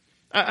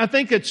 I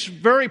think it's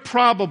very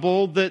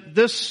probable that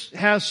this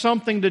has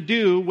something to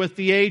do with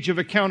the age of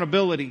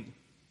accountability.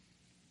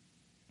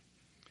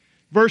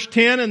 Verse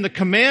 10, and the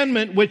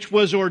commandment which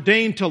was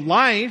ordained to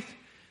life,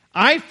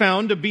 I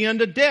found to be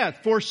unto death.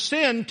 For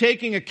sin,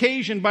 taking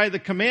occasion by the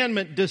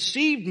commandment,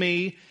 deceived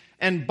me,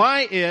 and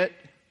by it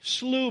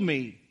slew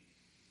me.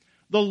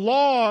 The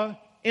law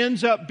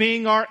ends up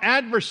being our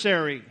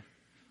adversary.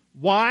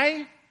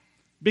 Why?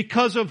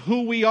 Because of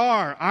who we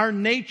are, our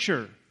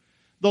nature.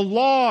 The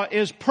law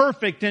is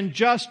perfect and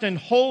just and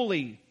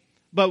holy,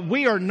 but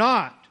we are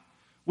not.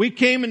 We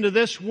came into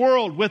this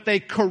world with a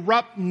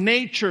corrupt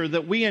nature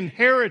that we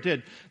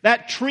inherited.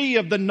 That tree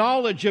of the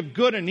knowledge of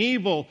good and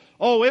evil,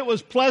 it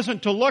was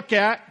pleasant to look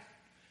at,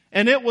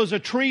 and it was a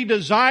tree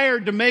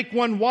desired to make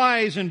one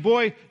wise, and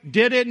boy,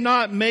 did it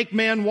not make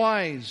man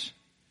wise.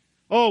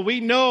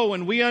 We know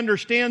and we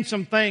understand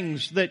some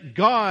things that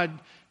God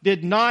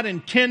did not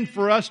intend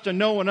for us to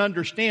know and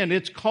understand.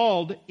 It's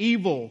called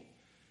evil.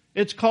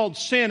 It's called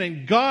sin,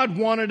 and God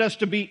wanted us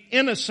to be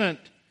innocent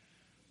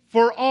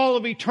for all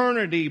of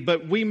eternity,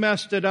 but we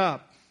messed it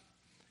up.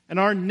 And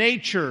our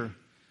nature,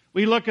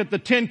 we look at the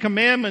 10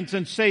 Commandments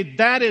and say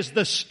that is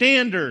the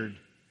standard.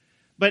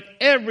 But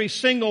every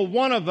single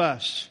one of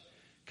us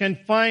can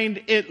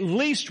find at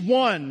least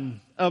one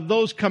of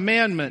those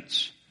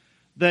commandments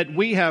that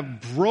we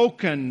have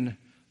broken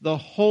the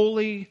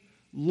holy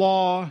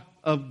law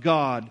of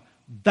God.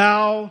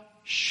 Thou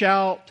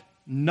shalt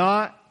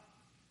not,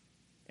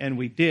 and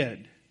we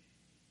did.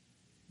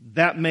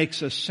 That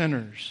makes us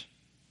sinners.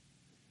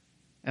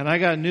 And I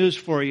got news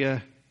for you.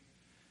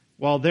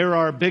 While there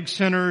are big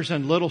sinners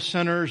and little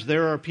sinners,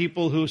 there are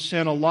people who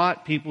sin a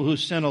lot, people who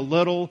sin a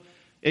little.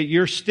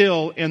 You're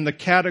still in the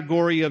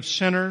category of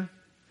sinner,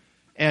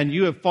 and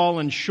you have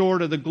fallen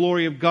short of the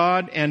glory of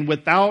God. And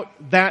without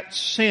that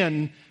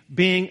sin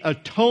being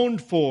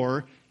atoned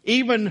for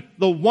even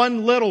the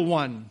one little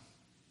one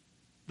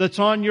that's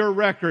on your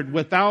record,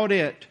 without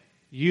it,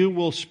 you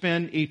will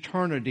spend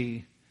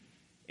eternity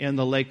in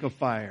the lake of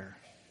fire.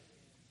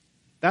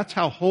 That's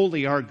how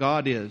holy our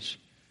God is.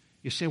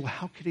 You say, well,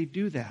 how could He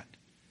do that?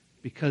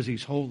 Because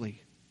He's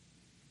holy.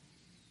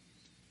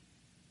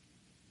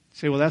 You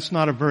say, well, that's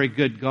not a very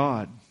good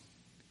God.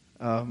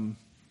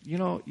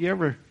 You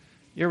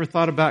ever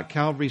thought about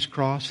Calvary's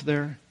cross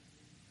there?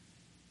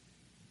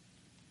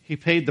 He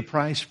paid the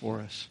price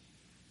for us.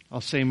 I'll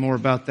say more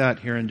about that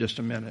here in just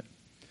a minute.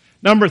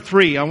 Number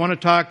 3, I want to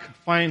talk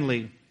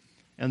finally,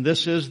 and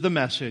this is the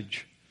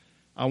message.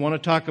 I want to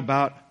talk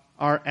about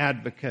our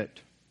advocate.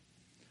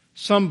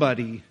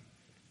 Somebody,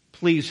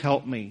 please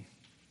help me.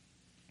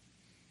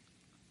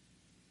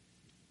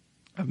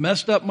 I've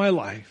messed up my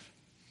life.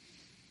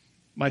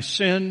 My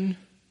sin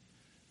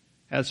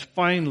has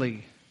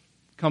finally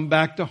come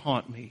back to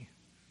haunt me.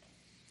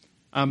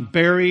 I'm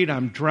buried,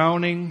 I'm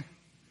drowning.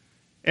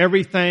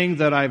 Everything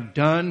that I've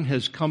done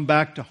has come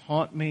back to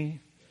haunt me.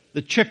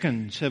 The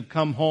chickens have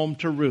come home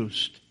to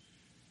roost.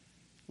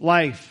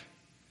 Life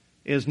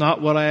is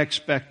not what I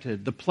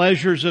expected. The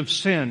pleasures of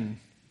sin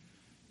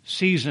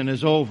season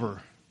is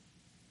over,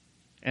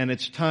 and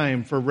it's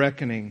time for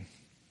reckoning.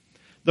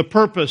 The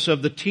purpose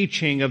of the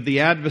teaching of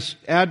the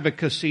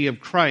advocacy of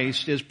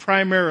Christ is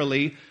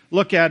primarily,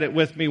 look at it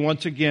with me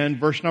once again,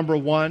 verse number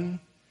 1.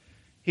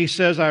 He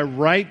says, I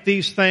write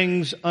these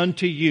things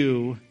unto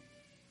you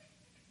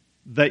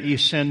that ye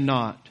sin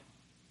not.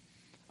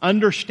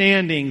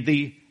 Understanding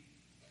the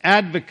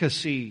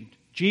advocacy,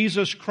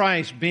 Jesus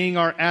Christ being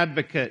our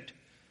advocate,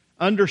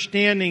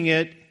 understanding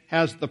it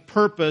has the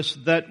purpose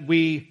that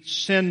we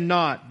sin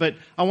not. But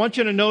I want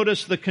you to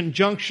notice the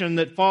conjunction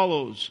that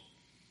follows.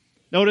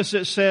 Notice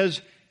it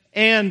says,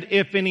 and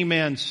if any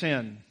man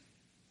sin.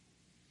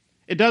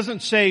 It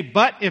doesn't say,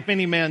 but if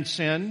any man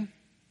sin.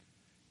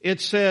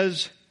 It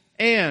says,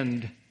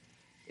 and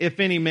if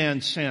any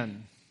man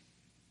sin.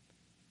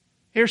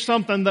 Here's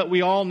something that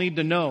we all need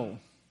to know,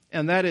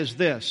 and that is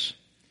this.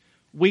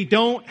 We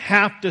don't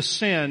have to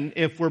sin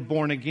if we're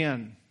born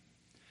again.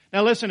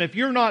 Now listen, if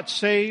you're not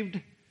saved,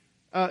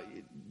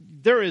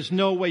 there is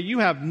no way, you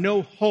have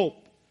no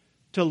hope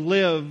to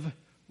live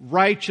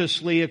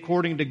righteously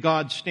according to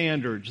God's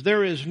standards.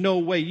 There is no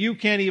way.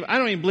 I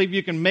don't even believe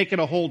you can make it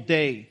a whole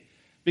day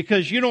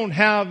because you don't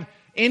have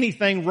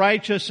anything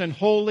righteous and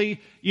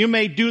holy. You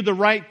may do the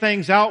right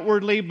things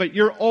outwardly, but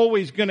you're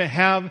always going to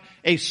have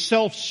a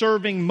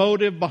self-serving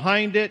motive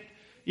behind it.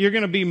 You're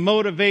going to be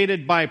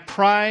motivated by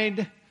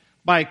pride,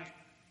 by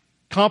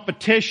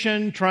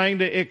competition, trying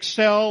to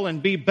excel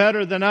and be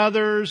better than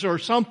others or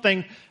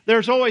something.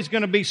 There's always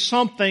going to be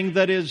something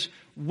that is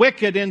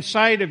wicked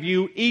inside of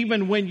you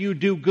even when you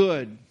do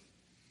good.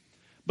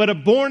 But a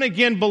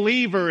born-again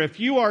believer, if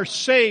you are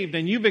saved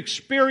and you've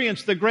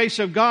experienced the grace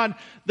of God,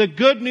 the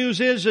good news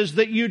is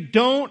that you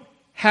don't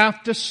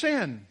have to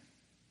sin.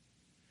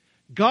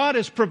 God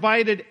has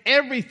provided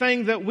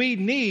everything that we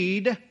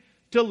need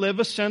to live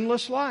a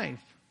sinless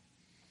life.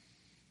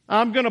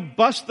 I'm going to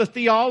bust the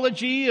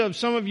theology of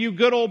some of you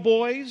good old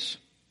boys.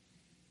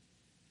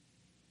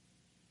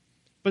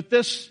 But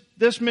this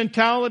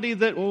mentality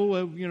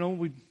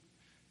that,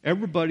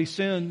 everybody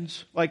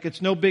sins, like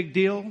it's no big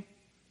deal.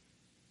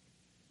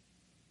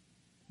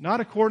 Not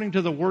according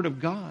to the Word of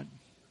God.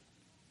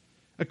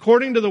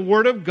 According to the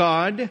Word of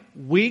God,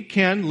 we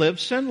can live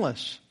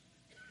sinless.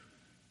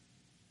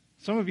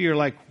 Some of you are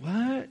like,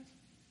 what?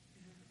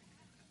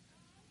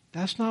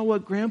 That's not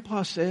what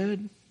Grandpa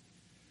said.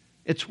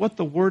 It's what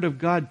the Word of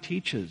God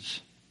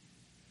teaches.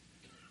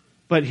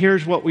 But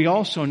here's what we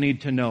also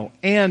need to know.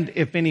 And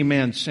if any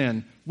man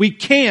sin, we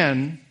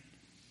can,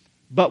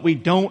 but we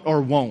don't or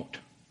won't.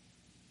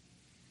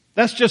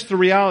 That's just the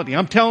reality.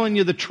 I'm telling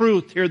you the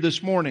truth here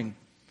this morning.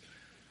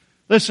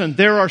 Listen,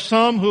 there are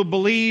some who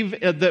believe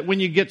that when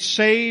you get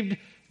saved,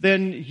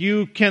 then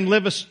you can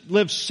live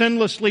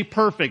sinlessly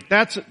perfect.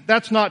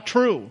 That's not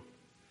true.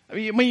 I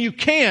mean, you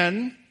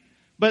can,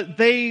 but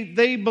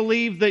they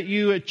believe that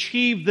you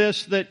achieve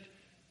this,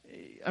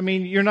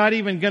 you're not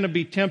even going to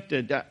be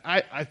tempted.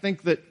 I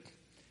think that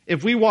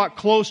if we walk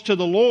close to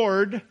the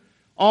Lord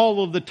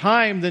all of the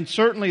time, then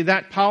certainly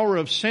that power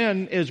of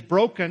sin is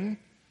broken.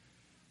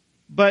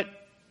 But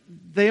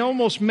they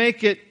almost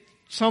make it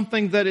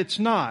something that it's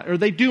not, or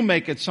they do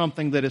make it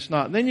something that it's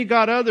not. And then you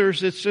got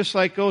others, it's just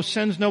like,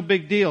 sin's no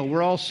big deal.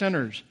 We're all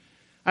sinners.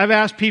 I've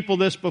asked people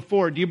this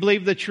before. Do you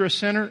believe that you're a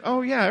sinner?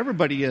 Oh yeah,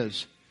 everybody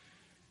is.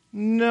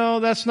 No,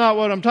 that's not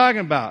what I'm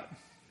talking about.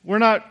 We're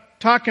not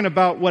talking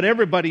about what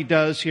everybody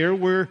does here.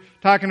 We're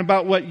talking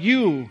about what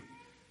you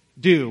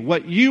do,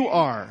 what you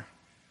are.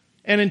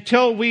 And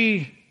until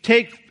we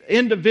take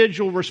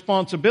individual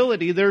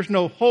responsibility, there's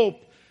no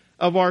hope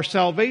of our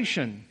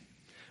salvation.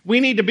 We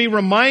need to be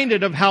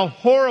reminded of how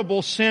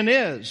horrible sin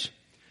is.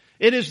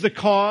 It is the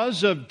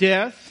cause of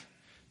death,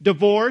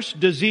 divorce,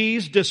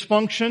 disease,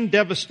 dysfunction,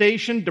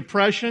 devastation,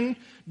 depression,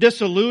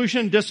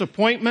 disillusion,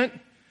 disappointment,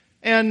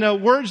 and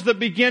words that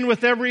begin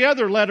with every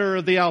other letter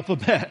of the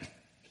alphabet.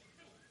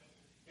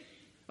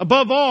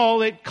 Above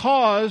all, it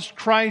caused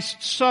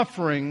Christ's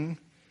suffering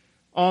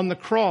on the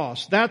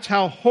cross. That's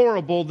how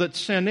horrible that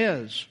sin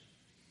is.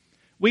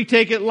 We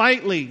take it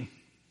lightly,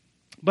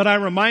 but I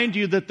remind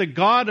you that the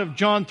God of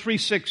John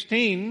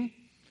 3:16,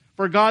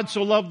 for God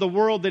so loved the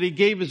world that He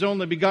gave His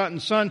only begotten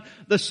Son,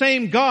 the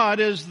same God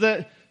is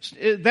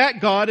that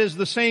God is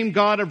the same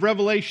God of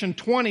Revelation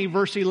 20,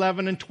 verse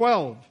 11 and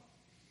 12.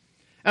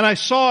 And I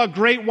saw a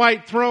great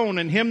white throne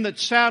and Him that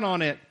sat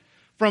on it,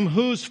 from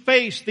whose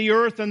face the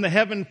earth and the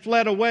heaven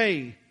fled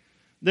away.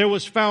 There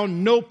was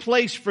found no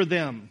place for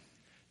them.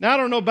 Now, I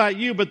don't know about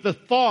you, but the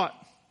thought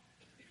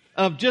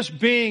of just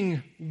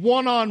being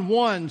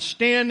one-on-one,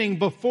 standing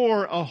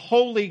before a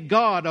holy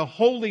God, a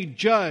holy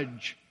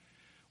judge,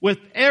 with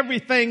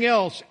everything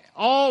else,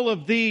 all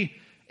of the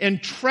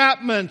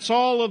entrapments,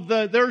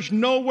 there's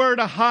nowhere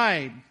to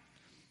hide.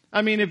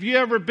 I mean, have you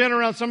ever been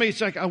around somebody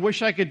who's like, I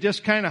wish I could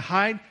just kind of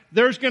hide?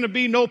 There's going to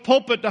be no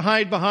pulpit to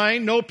hide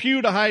behind, no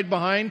pew to hide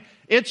behind.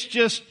 It's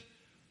just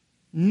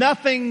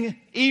nothing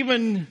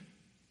even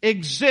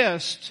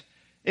exists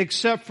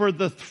except for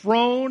the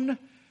throne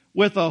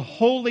with a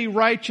holy,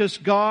 righteous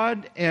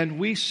God, and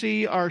we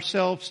see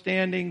ourselves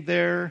standing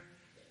there,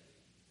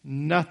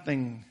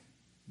 nothing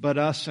but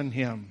us and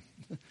Him.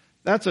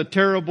 That's a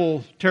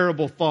terrible,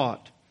 terrible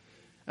thought.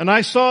 And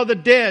I saw the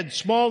dead,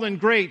 small and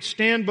great,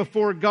 stand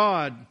before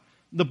God.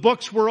 The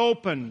books were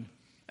open,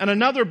 and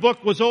another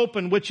book was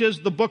open, which is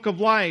the book of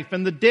life.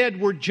 And the dead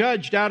were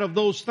judged out of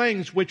those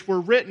things which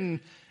were written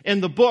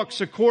in the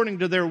books according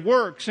to their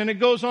works. And it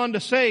goes on to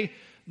say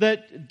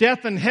that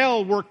death and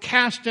hell were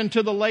cast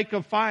into the lake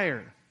of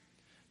fire.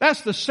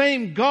 That's the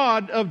same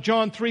God of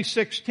John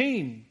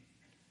 3:16.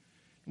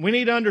 We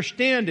need to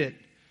understand it.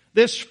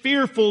 This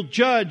fearful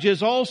judge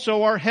is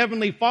also our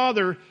Heavenly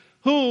Father,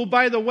 who,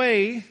 by the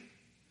way,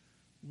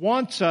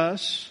 wants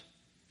us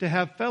to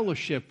have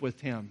fellowship with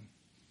Him.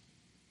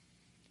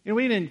 You know,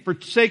 we didn't, for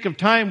sake of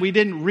time, we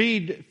didn't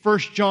read 1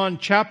 John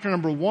chapter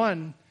number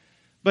 1,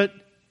 but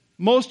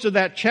most of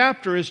that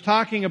chapter is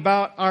talking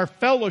about our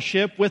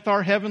fellowship with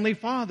our Heavenly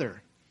Father.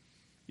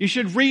 You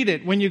should read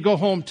it when you go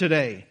home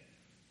today.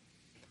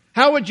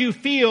 How would you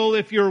feel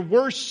if your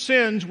worst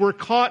sins were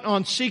caught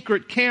on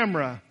secret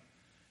camera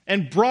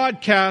and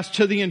broadcast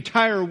to the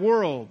entire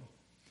world,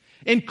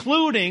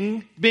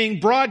 including being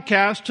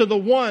broadcast to the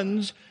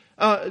ones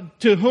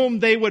to whom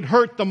they would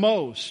hurt the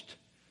most?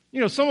 You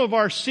know, some of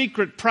our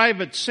secret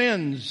private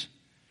sins,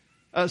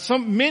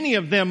 many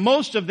of them,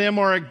 most of them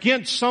are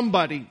against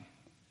somebody.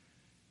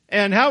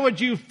 And how would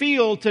you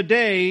feel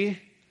today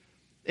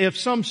if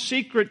some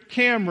secret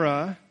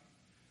camera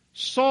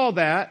saw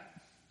that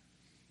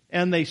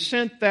and they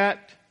sent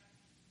that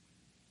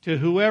to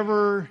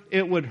whoever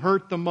it would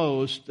hurt the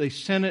most? They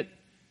sent it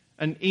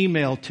an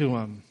email to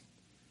them,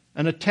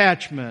 an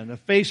attachment, a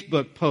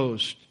Facebook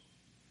post.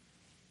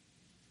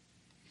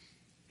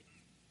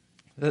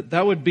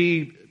 That would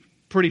be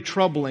pretty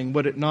troubling,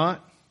 would it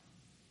not?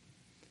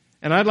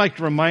 And I'd like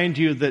to remind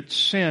you that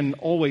sin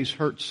always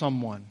hurts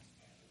someone.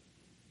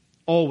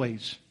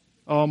 Always.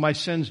 Oh, my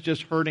sin's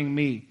just hurting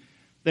me.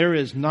 There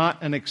is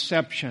not an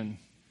exception.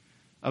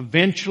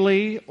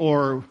 Eventually,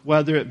 or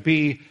whether it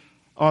be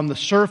on the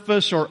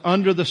surface or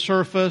under the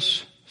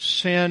surface,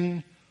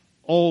 sin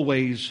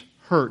always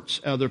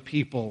hurts other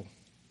people.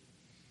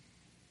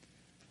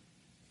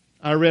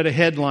 I read a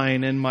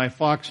headline in my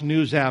Fox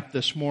News app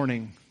this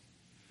morning.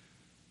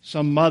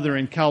 Some mother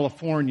in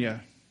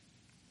California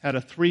had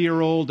a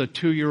 3-year-old, a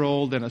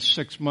 2-year-old, and a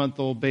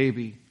 6-month-old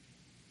baby.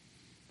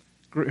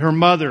 Her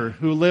mother,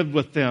 who lived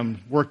with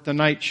them, worked the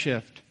night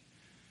shift.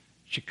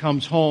 She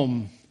comes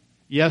home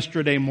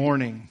yesterday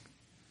morning,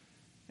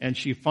 and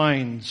she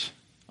finds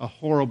a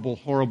horrible,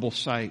 horrible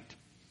sight.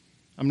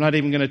 I'm not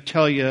even going to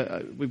tell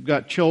you, we've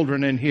got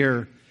children in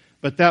here,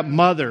 but that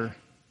mother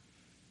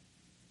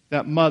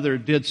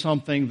did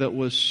something that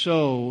was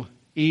so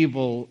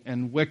evil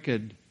and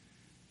wicked.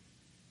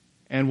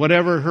 And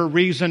whatever her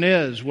reason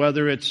is,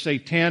 whether it's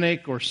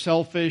satanic or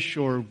selfish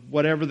or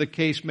whatever the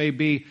case may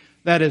be,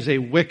 that is a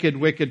wicked,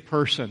 wicked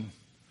person.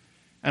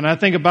 And I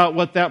think about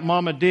what that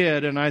mama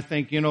did, and I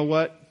think, you know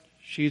what?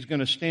 She's going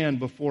to stand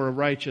before a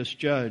righteous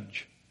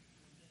judge.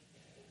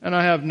 And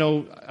I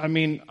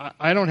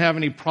don't have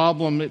any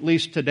problem, at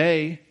least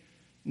today.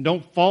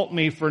 Don't fault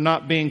me for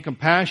not being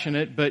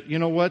compassionate, but you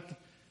know what?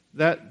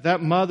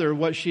 That mother,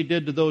 what she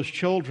did to those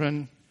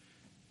children,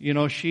 you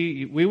know,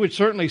 we would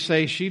certainly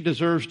say she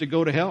deserves to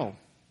go to hell.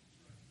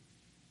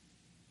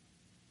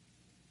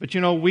 But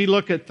you know, we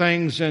look at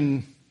things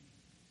and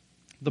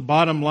the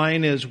bottom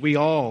line is we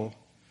all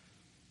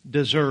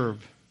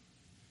deserve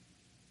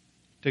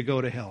to go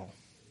to hell.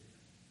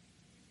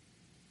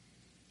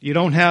 You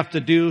don't have to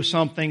do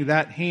something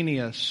that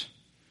heinous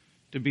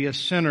to be a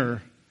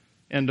sinner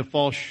and to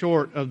fall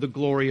short of the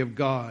glory of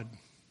God.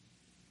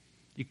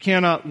 You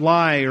cannot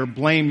lie or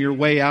blame your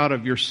way out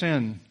of your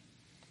sin.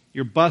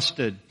 You're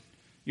busted.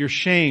 You're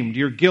shamed.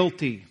 You're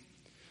guilty.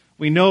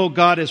 We know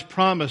God has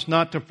promised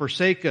not to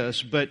forsake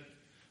us, but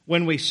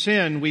when we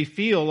sin, we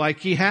feel like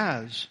He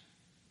has.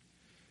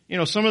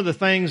 Some of the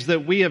things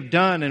that we have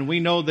done and we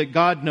know that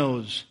God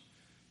knows,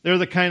 they're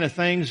the kind of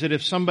things that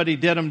if somebody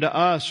did them to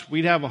us,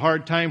 we'd have a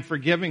hard time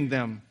forgiving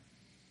them.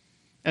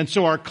 And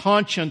so our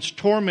conscience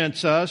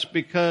torments us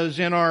because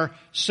in our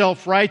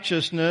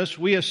self-righteousness,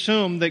 we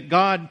assume that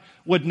God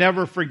would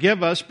never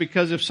forgive us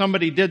because if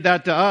somebody did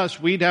that to us,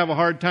 we'd have a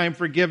hard time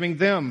forgiving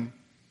them.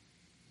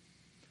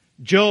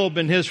 Job,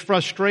 in his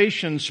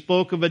frustration,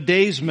 spoke of a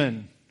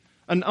daysman,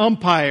 an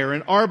umpire,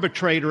 an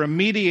arbitrator, a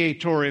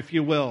mediator, if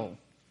you will.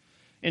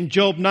 In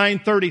Job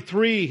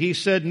 9:33, he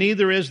said,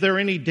 "Neither is there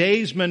any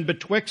daysman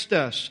betwixt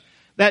us."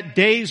 That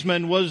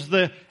daysman was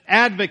the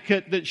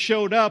advocate that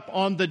showed up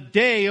on the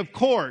day of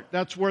court.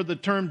 That's where the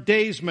term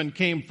daysman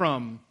came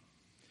from.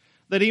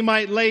 That he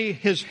might lay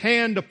his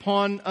hand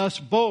upon us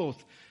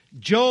both.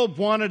 Job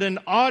wanted an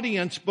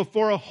audience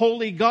before a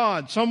holy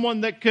God,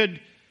 someone that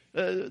could,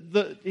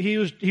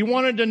 he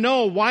wanted to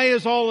know, why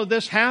is all of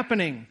this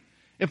happening?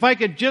 If I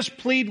could just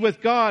plead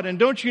with God. And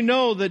don't you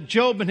know that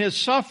Job in his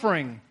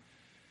suffering,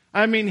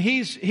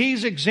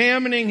 he's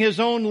examining his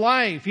own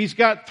life. He's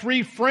got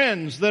 3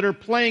 friends that are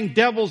playing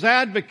devil's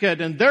advocate,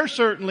 and they're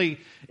certainly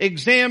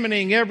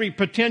examining every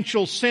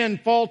potential sin,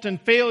 fault, and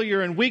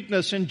failure and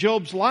weakness in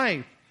Job's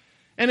life.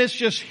 And it's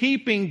just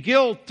heaping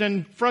guilt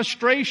and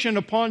frustration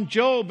upon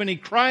Job, and he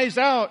cries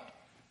out,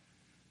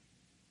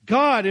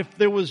 God, if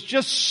there was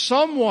just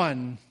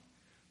someone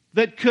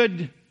that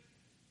could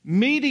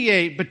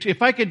mediate, but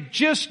if I could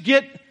just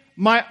get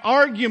my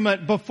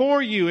argument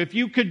before you, if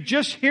you could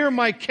just hear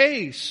my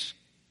case.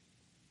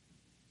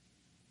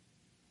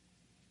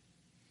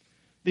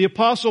 The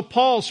Apostle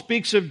Paul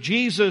speaks of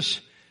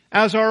Jesus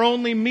as our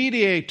only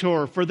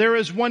mediator, for there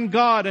is one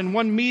God and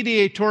one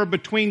mediator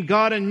between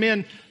God and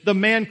men, the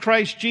man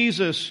Christ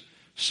Jesus.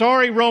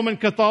 Sorry, Roman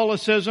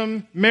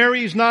Catholicism,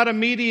 Mary's not a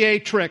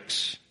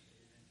mediatrix.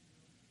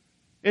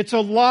 It's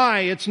a lie,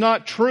 it's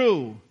not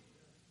true.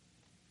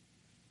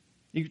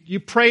 You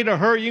pray to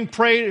her, you can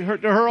pray to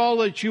her all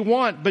that you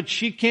want, but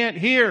she can't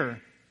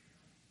hear.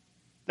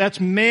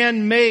 That's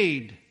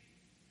man-made.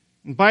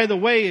 And by the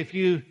way, if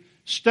you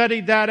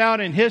studied that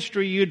out in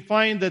history, you'd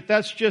find that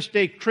that's just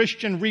a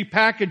Christian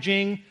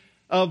repackaging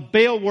of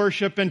Baal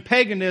worship and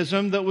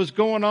paganism that was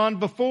going on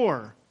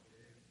before.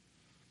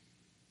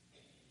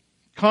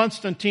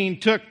 Constantine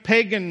took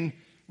pagan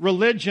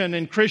religion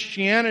and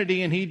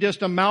Christianity and he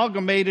just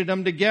amalgamated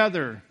them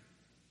together.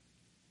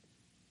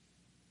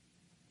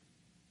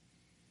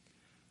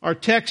 Our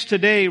text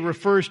today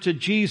refers to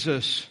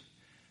Jesus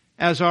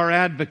as our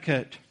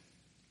advocate.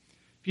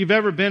 If you've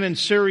ever been in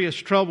serious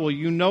trouble,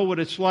 you know what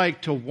it's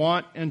like to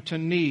want and to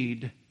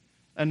need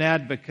an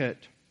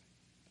advocate.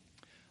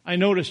 I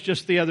noticed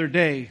just the other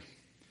day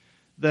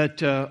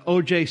that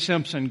O.J.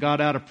 Simpson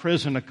got out of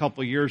prison a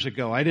couple years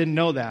ago. I didn't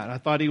know that. I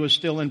thought he was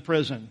still in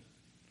prison.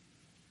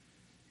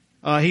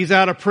 He's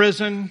out of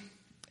prison,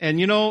 and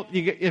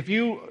if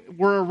you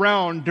were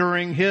around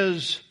during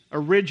his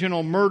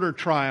original murder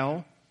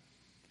trial,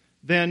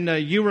 then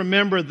you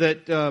remember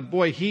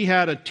that, he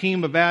had a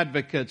team of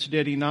advocates,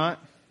 did he not?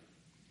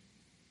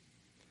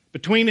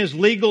 Between his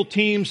legal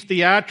team's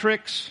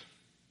theatrics,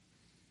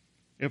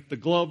 if the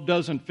glove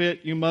doesn't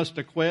fit, you must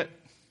acquit.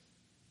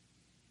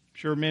 I'm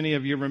sure many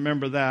of you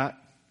remember that.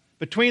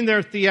 Between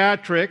their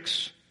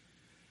theatrics,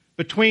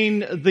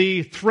 between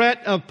the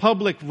threat of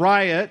public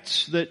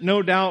riots that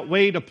no doubt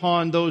weighed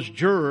upon those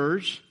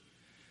jurors,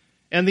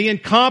 and the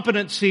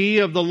incompetency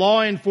of the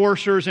law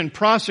enforcers and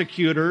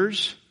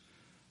prosecutors,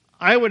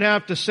 I would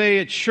have to say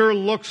it sure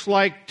looks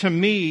like to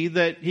me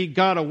that he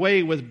got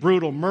away with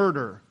brutal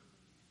murder.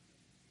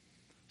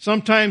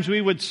 Sometimes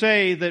we would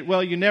say that,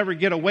 you never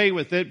get away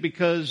with it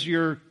because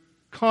your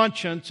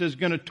conscience is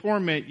going to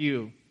torment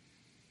you.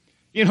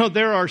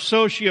 There are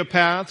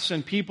sociopaths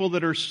and people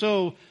that are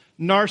so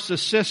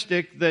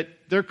narcissistic that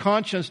their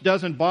conscience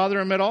doesn't bother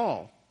them at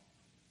all.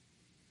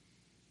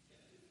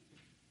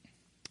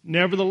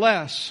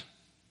 Nevertheless,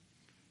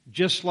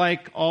 just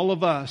like all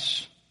of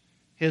us,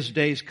 his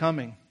day's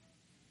coming.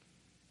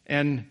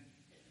 And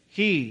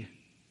he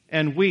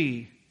and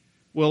we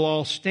will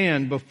all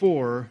stand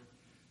before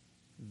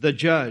the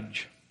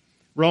judge.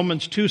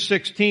 Romans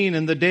 2:16,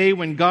 in the day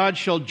when God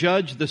shall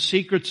judge the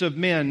secrets of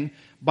men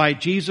by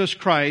Jesus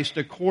Christ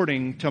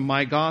according to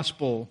my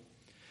gospel.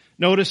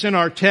 Notice in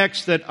our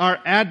text that our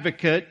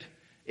advocate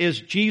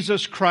is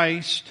Jesus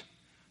Christ,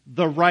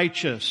 the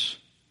righteous.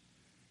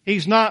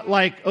 He's not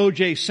like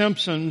O.J.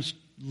 Simpson's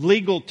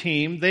legal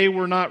team. They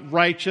were not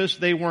righteous.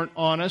 They weren't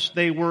honest.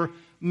 They were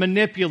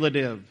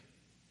manipulative.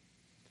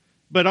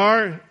 But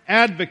our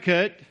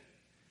advocate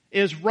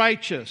is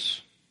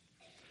righteous.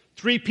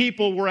 3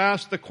 people were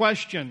asked the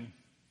question,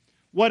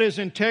 what is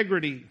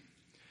integrity?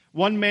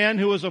 One man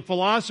who was a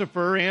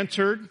philosopher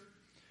answered,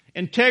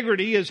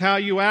 integrity is how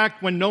you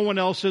act when no one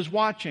else is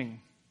watching.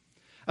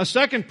 A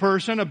second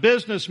person, a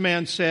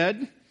businessman,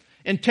 said,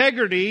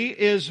 integrity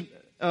is,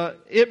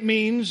 it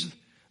means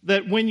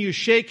that when you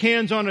shake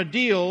hands on a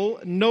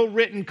deal, no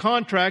written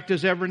contract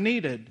is ever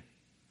needed.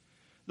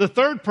 The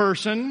third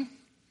person,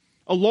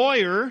 a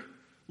lawyer,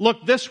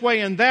 looked this way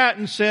and that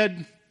and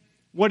said,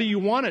 what do you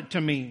want it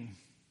to mean?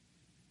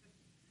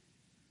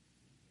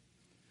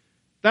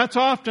 That's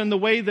often the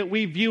way that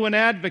we view an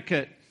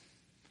advocate.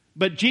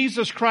 But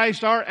Jesus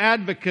Christ, our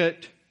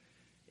advocate,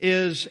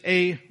 is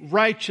a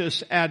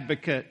righteous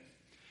advocate.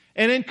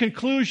 And in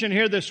conclusion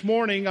here this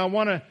morning, I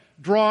want to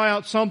draw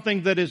out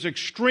something that is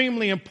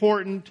extremely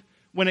important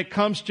when it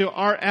comes to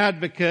our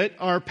advocate.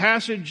 Our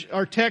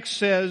text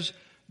says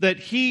that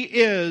He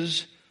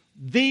is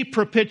the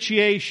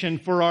propitiation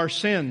for our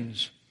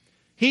sins.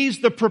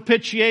 He's the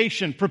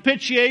propitiation.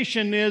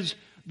 Propitiation is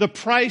the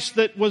price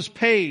that was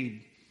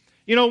paid.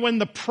 You know, when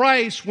the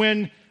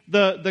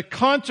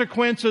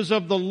consequences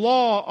of the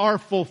law are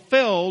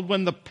fulfilled,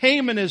 when the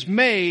payment is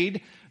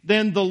made,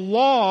 then the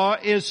law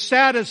is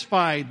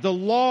satisfied. The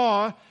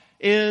law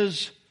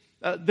is,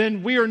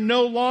 then we are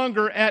no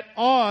longer at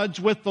odds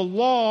with the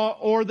law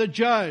or the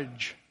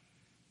judge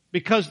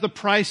because the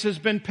price has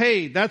been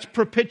paid. That's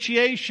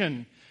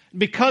propitiation.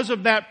 Because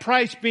of that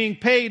price being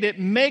paid, it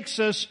makes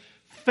us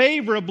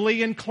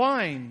favorably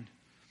inclined.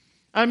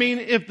 I mean,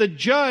 if the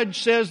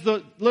judge says,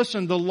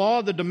 listen, the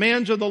law, the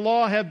demands of the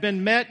law have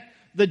been met,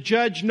 the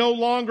judge no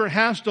longer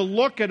has to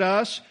look at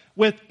us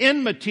with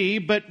enmity,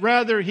 but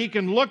rather he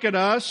can look at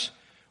us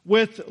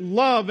with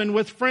love and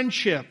with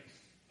friendship.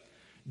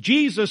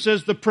 Jesus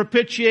is the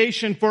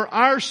propitiation for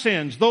our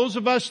sins, those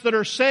of us that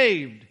are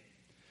saved,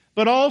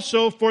 but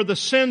also for the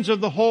sins of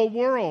the whole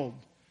world.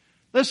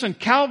 Listen,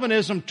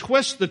 Calvinism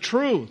twists the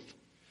truth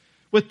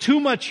with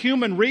too much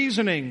human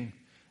reasoning,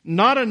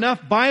 not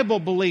enough Bible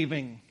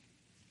believing.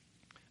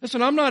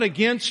 Listen, I'm not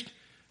against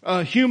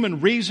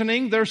human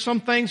reasoning. There's some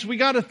things we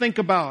got to think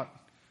about.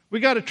 We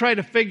got to try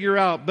to figure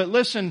out. But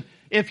listen,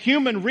 if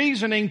human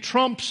reasoning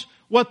trumps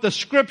what the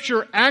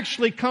Scripture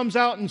actually comes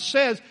out and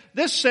says,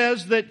 this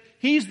says that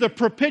He's the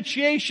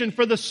propitiation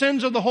for the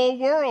sins of the whole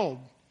world.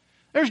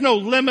 There's no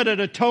limited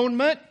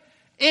atonement.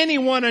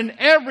 Anyone and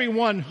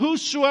everyone,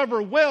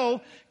 whosoever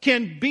will,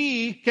 can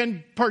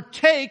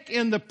partake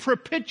in the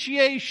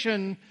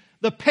propitiation,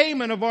 the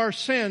payment of our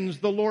sins,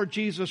 the Lord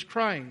Jesus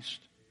Christ.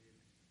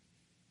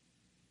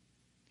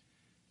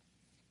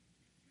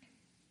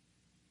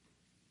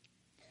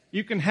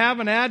 You can have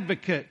an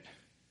advocate,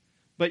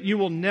 but you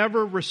will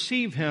never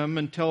receive Him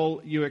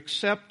until you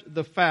accept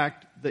the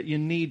fact that you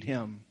need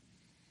Him.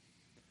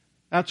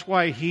 That's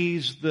why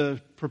He's the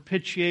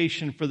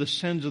propitiation for the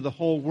sins of the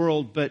whole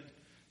world, but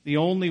the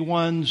only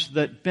ones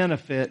that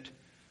benefit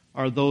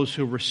are those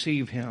who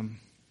receive Him.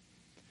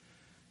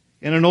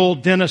 In an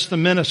old Dennis the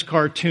Menace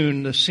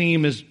cartoon, the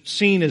scene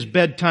is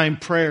bedtime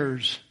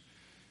prayers.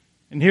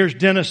 And here's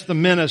Dennis the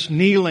Menace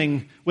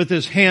kneeling with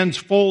his hands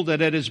folded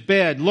at his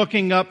bed,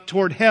 looking up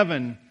toward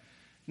heaven.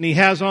 And he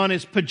has on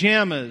his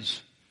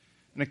pajamas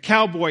and a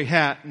cowboy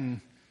hat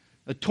and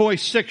a toy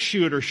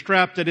six-shooter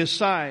strapped at his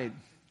side.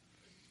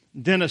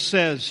 Dennis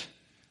says,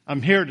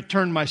 "I'm here to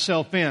turn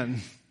myself in."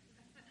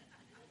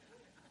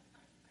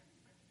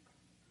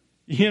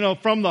 You know,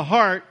 from the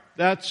heart,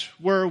 that's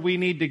where we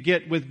need to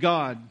get with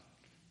God.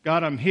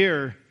 God, I'm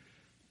here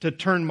to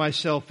turn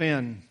myself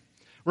in.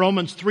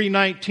 Romans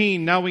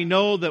 3:19, now we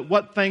know that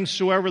what things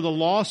soever the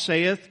law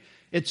saith,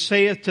 it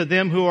saith to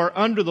them who are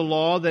under the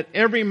law, that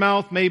every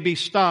mouth may be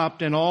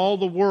stopped and all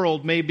the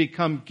world may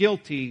become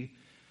guilty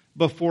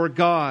before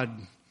God.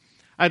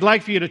 I'd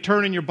like for you to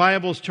turn in your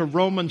Bibles to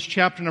Romans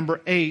chapter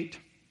number 8.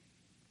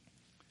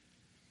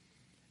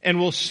 And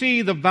we'll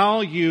see the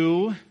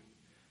value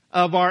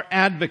of our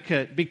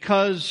advocate,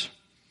 because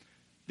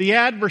the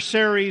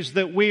adversaries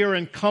that we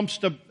are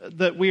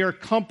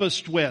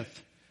compassed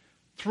with,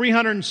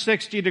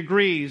 360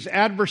 degrees,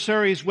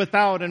 adversaries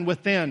without and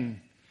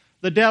within,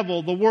 the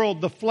devil, the world,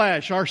 the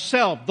flesh,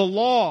 ourself, the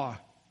law.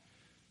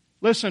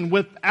 Listen,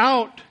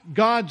 without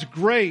God's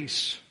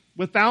grace,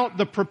 without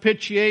the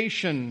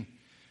propitiation,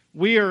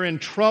 we are in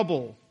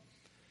trouble.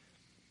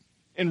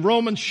 In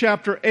Romans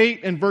chapter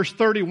 8 and verse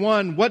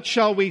 31, what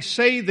shall we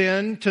say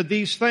then to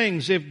these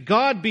things? If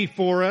God be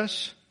for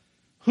us,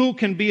 who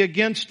can be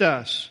against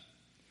us?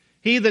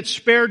 He that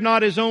spared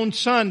not His own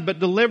Son, but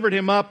delivered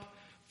Him up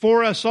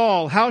for us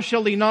all, how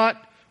shall He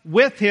not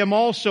with Him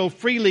also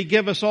freely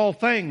give us all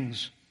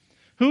things?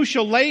 Who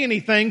shall lay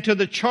anything to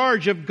the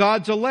charge of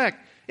God's elect?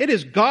 It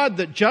is God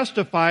that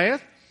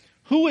justifieth.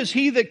 Who is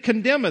he that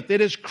condemneth?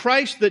 It is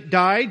Christ that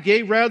died,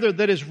 yea, rather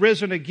that is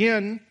risen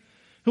again,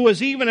 who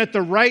is even at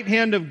the right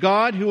hand of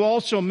God, who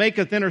also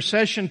maketh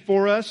intercession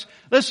for us.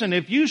 Listen,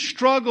 if you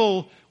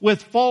struggle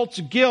with false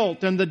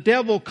guilt and the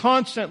devil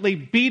constantly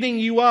beating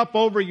you up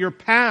over your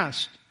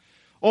past,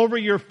 over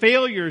your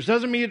failures,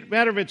 doesn't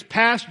matter if it's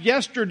past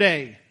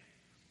yesterday,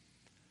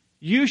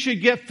 you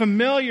should get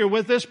familiar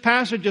with this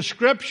passage of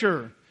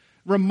Scripture.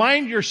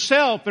 Remind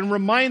yourself and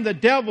remind the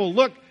devil,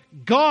 look,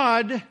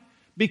 God,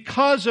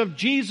 because of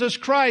Jesus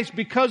Christ,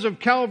 because of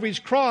Calvary's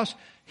cross,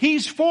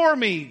 He's for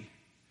me.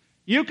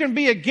 You can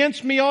be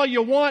against me all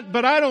you want,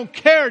 but I don't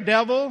care,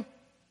 devil.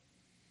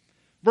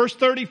 Verse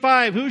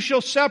 35, who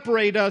shall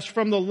separate us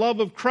from the love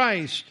of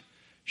Christ?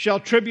 Shall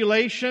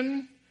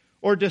tribulation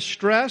or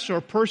distress or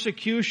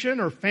persecution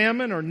or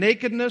famine or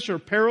nakedness or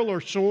peril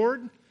or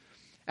sword?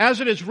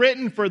 As it is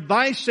written, for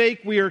thy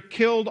sake we are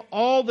killed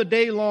all the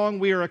day long.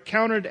 We are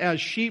accounted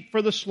as sheep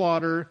for the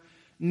slaughter.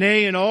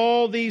 Nay, in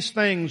all these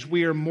things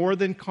we are more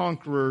than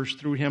conquerors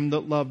through him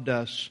that loved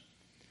us.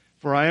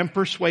 For I am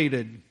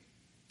persuaded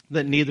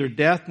that neither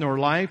death, nor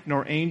life,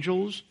 nor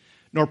angels,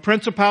 nor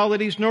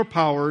principalities, nor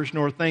powers,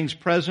 nor things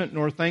present,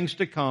 nor things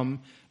to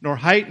come, nor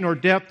height, nor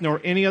depth, nor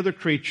any other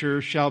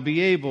creature shall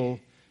be able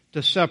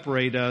to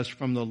separate us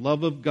from the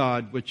love of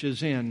God which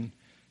is in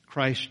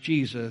Christ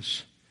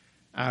Jesus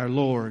our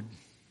Lord.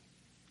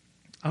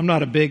 I'm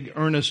not a big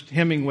Ernest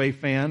Hemingway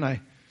fan.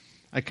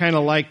 I kind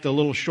of like the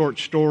little short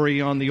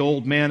story on the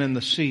old man in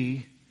the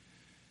sea.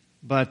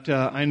 But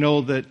I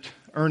know that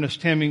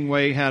Ernest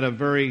Hemingway had a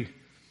very,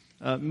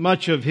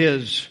 much of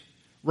his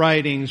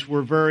writings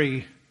were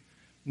very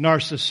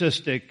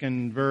narcissistic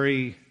and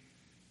very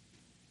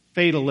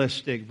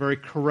fatalistic, very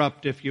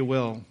corrupt, if you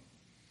will.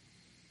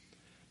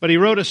 But he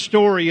wrote a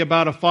story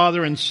about a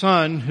father and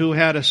son who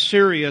had a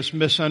serious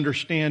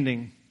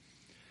misunderstanding.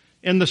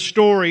 In the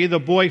story, the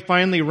boy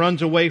finally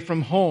runs away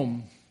from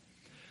home.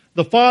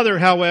 The father,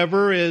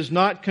 however, is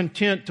not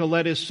content to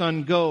let his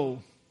son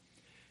go.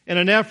 In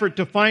an effort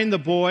to find the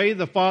boy,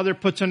 the father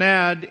puts an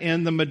ad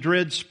in the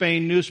Madrid,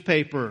 Spain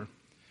newspaper.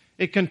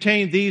 It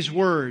contained these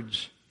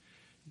words: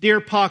 "Dear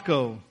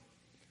Paco,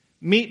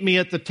 meet me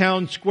at the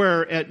town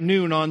square at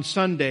noon on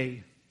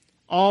Sunday.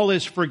 All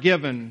is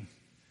forgiven.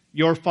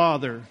 Your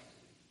father."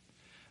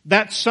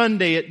 That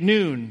Sunday at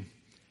noon,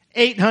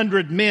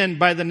 800 men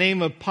by the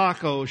name of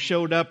Paco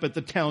showed up at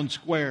the town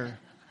square.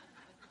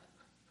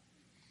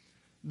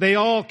 They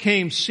all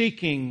came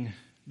seeking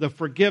the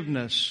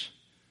forgiveness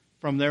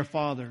from their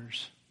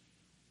fathers.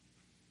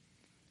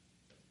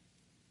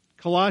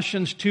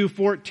 Colossians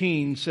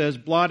 2:14 says,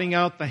 "Blotting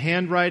out the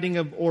handwriting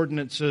of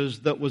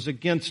ordinances that was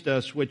against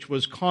us, which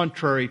was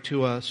contrary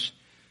to us,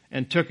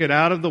 and took it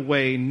out of the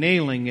way,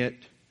 nailing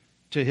it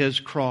to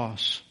his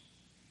cross."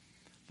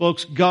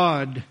 Folks,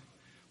 God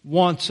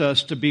wants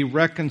us to be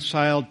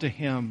reconciled to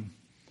him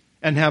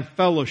and have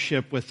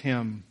fellowship with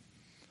him.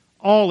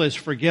 All is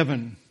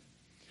forgiven.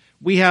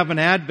 We have an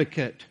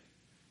advocate.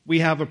 We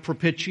have a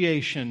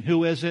propitiation.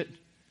 Who is it?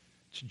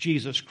 It's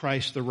Jesus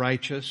Christ the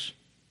righteous.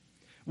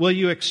 Will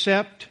you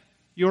accept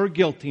your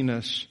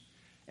guiltiness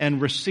and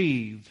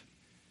receive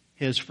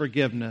his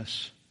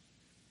forgiveness?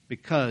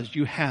 Because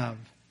you have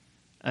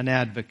an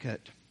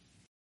advocate.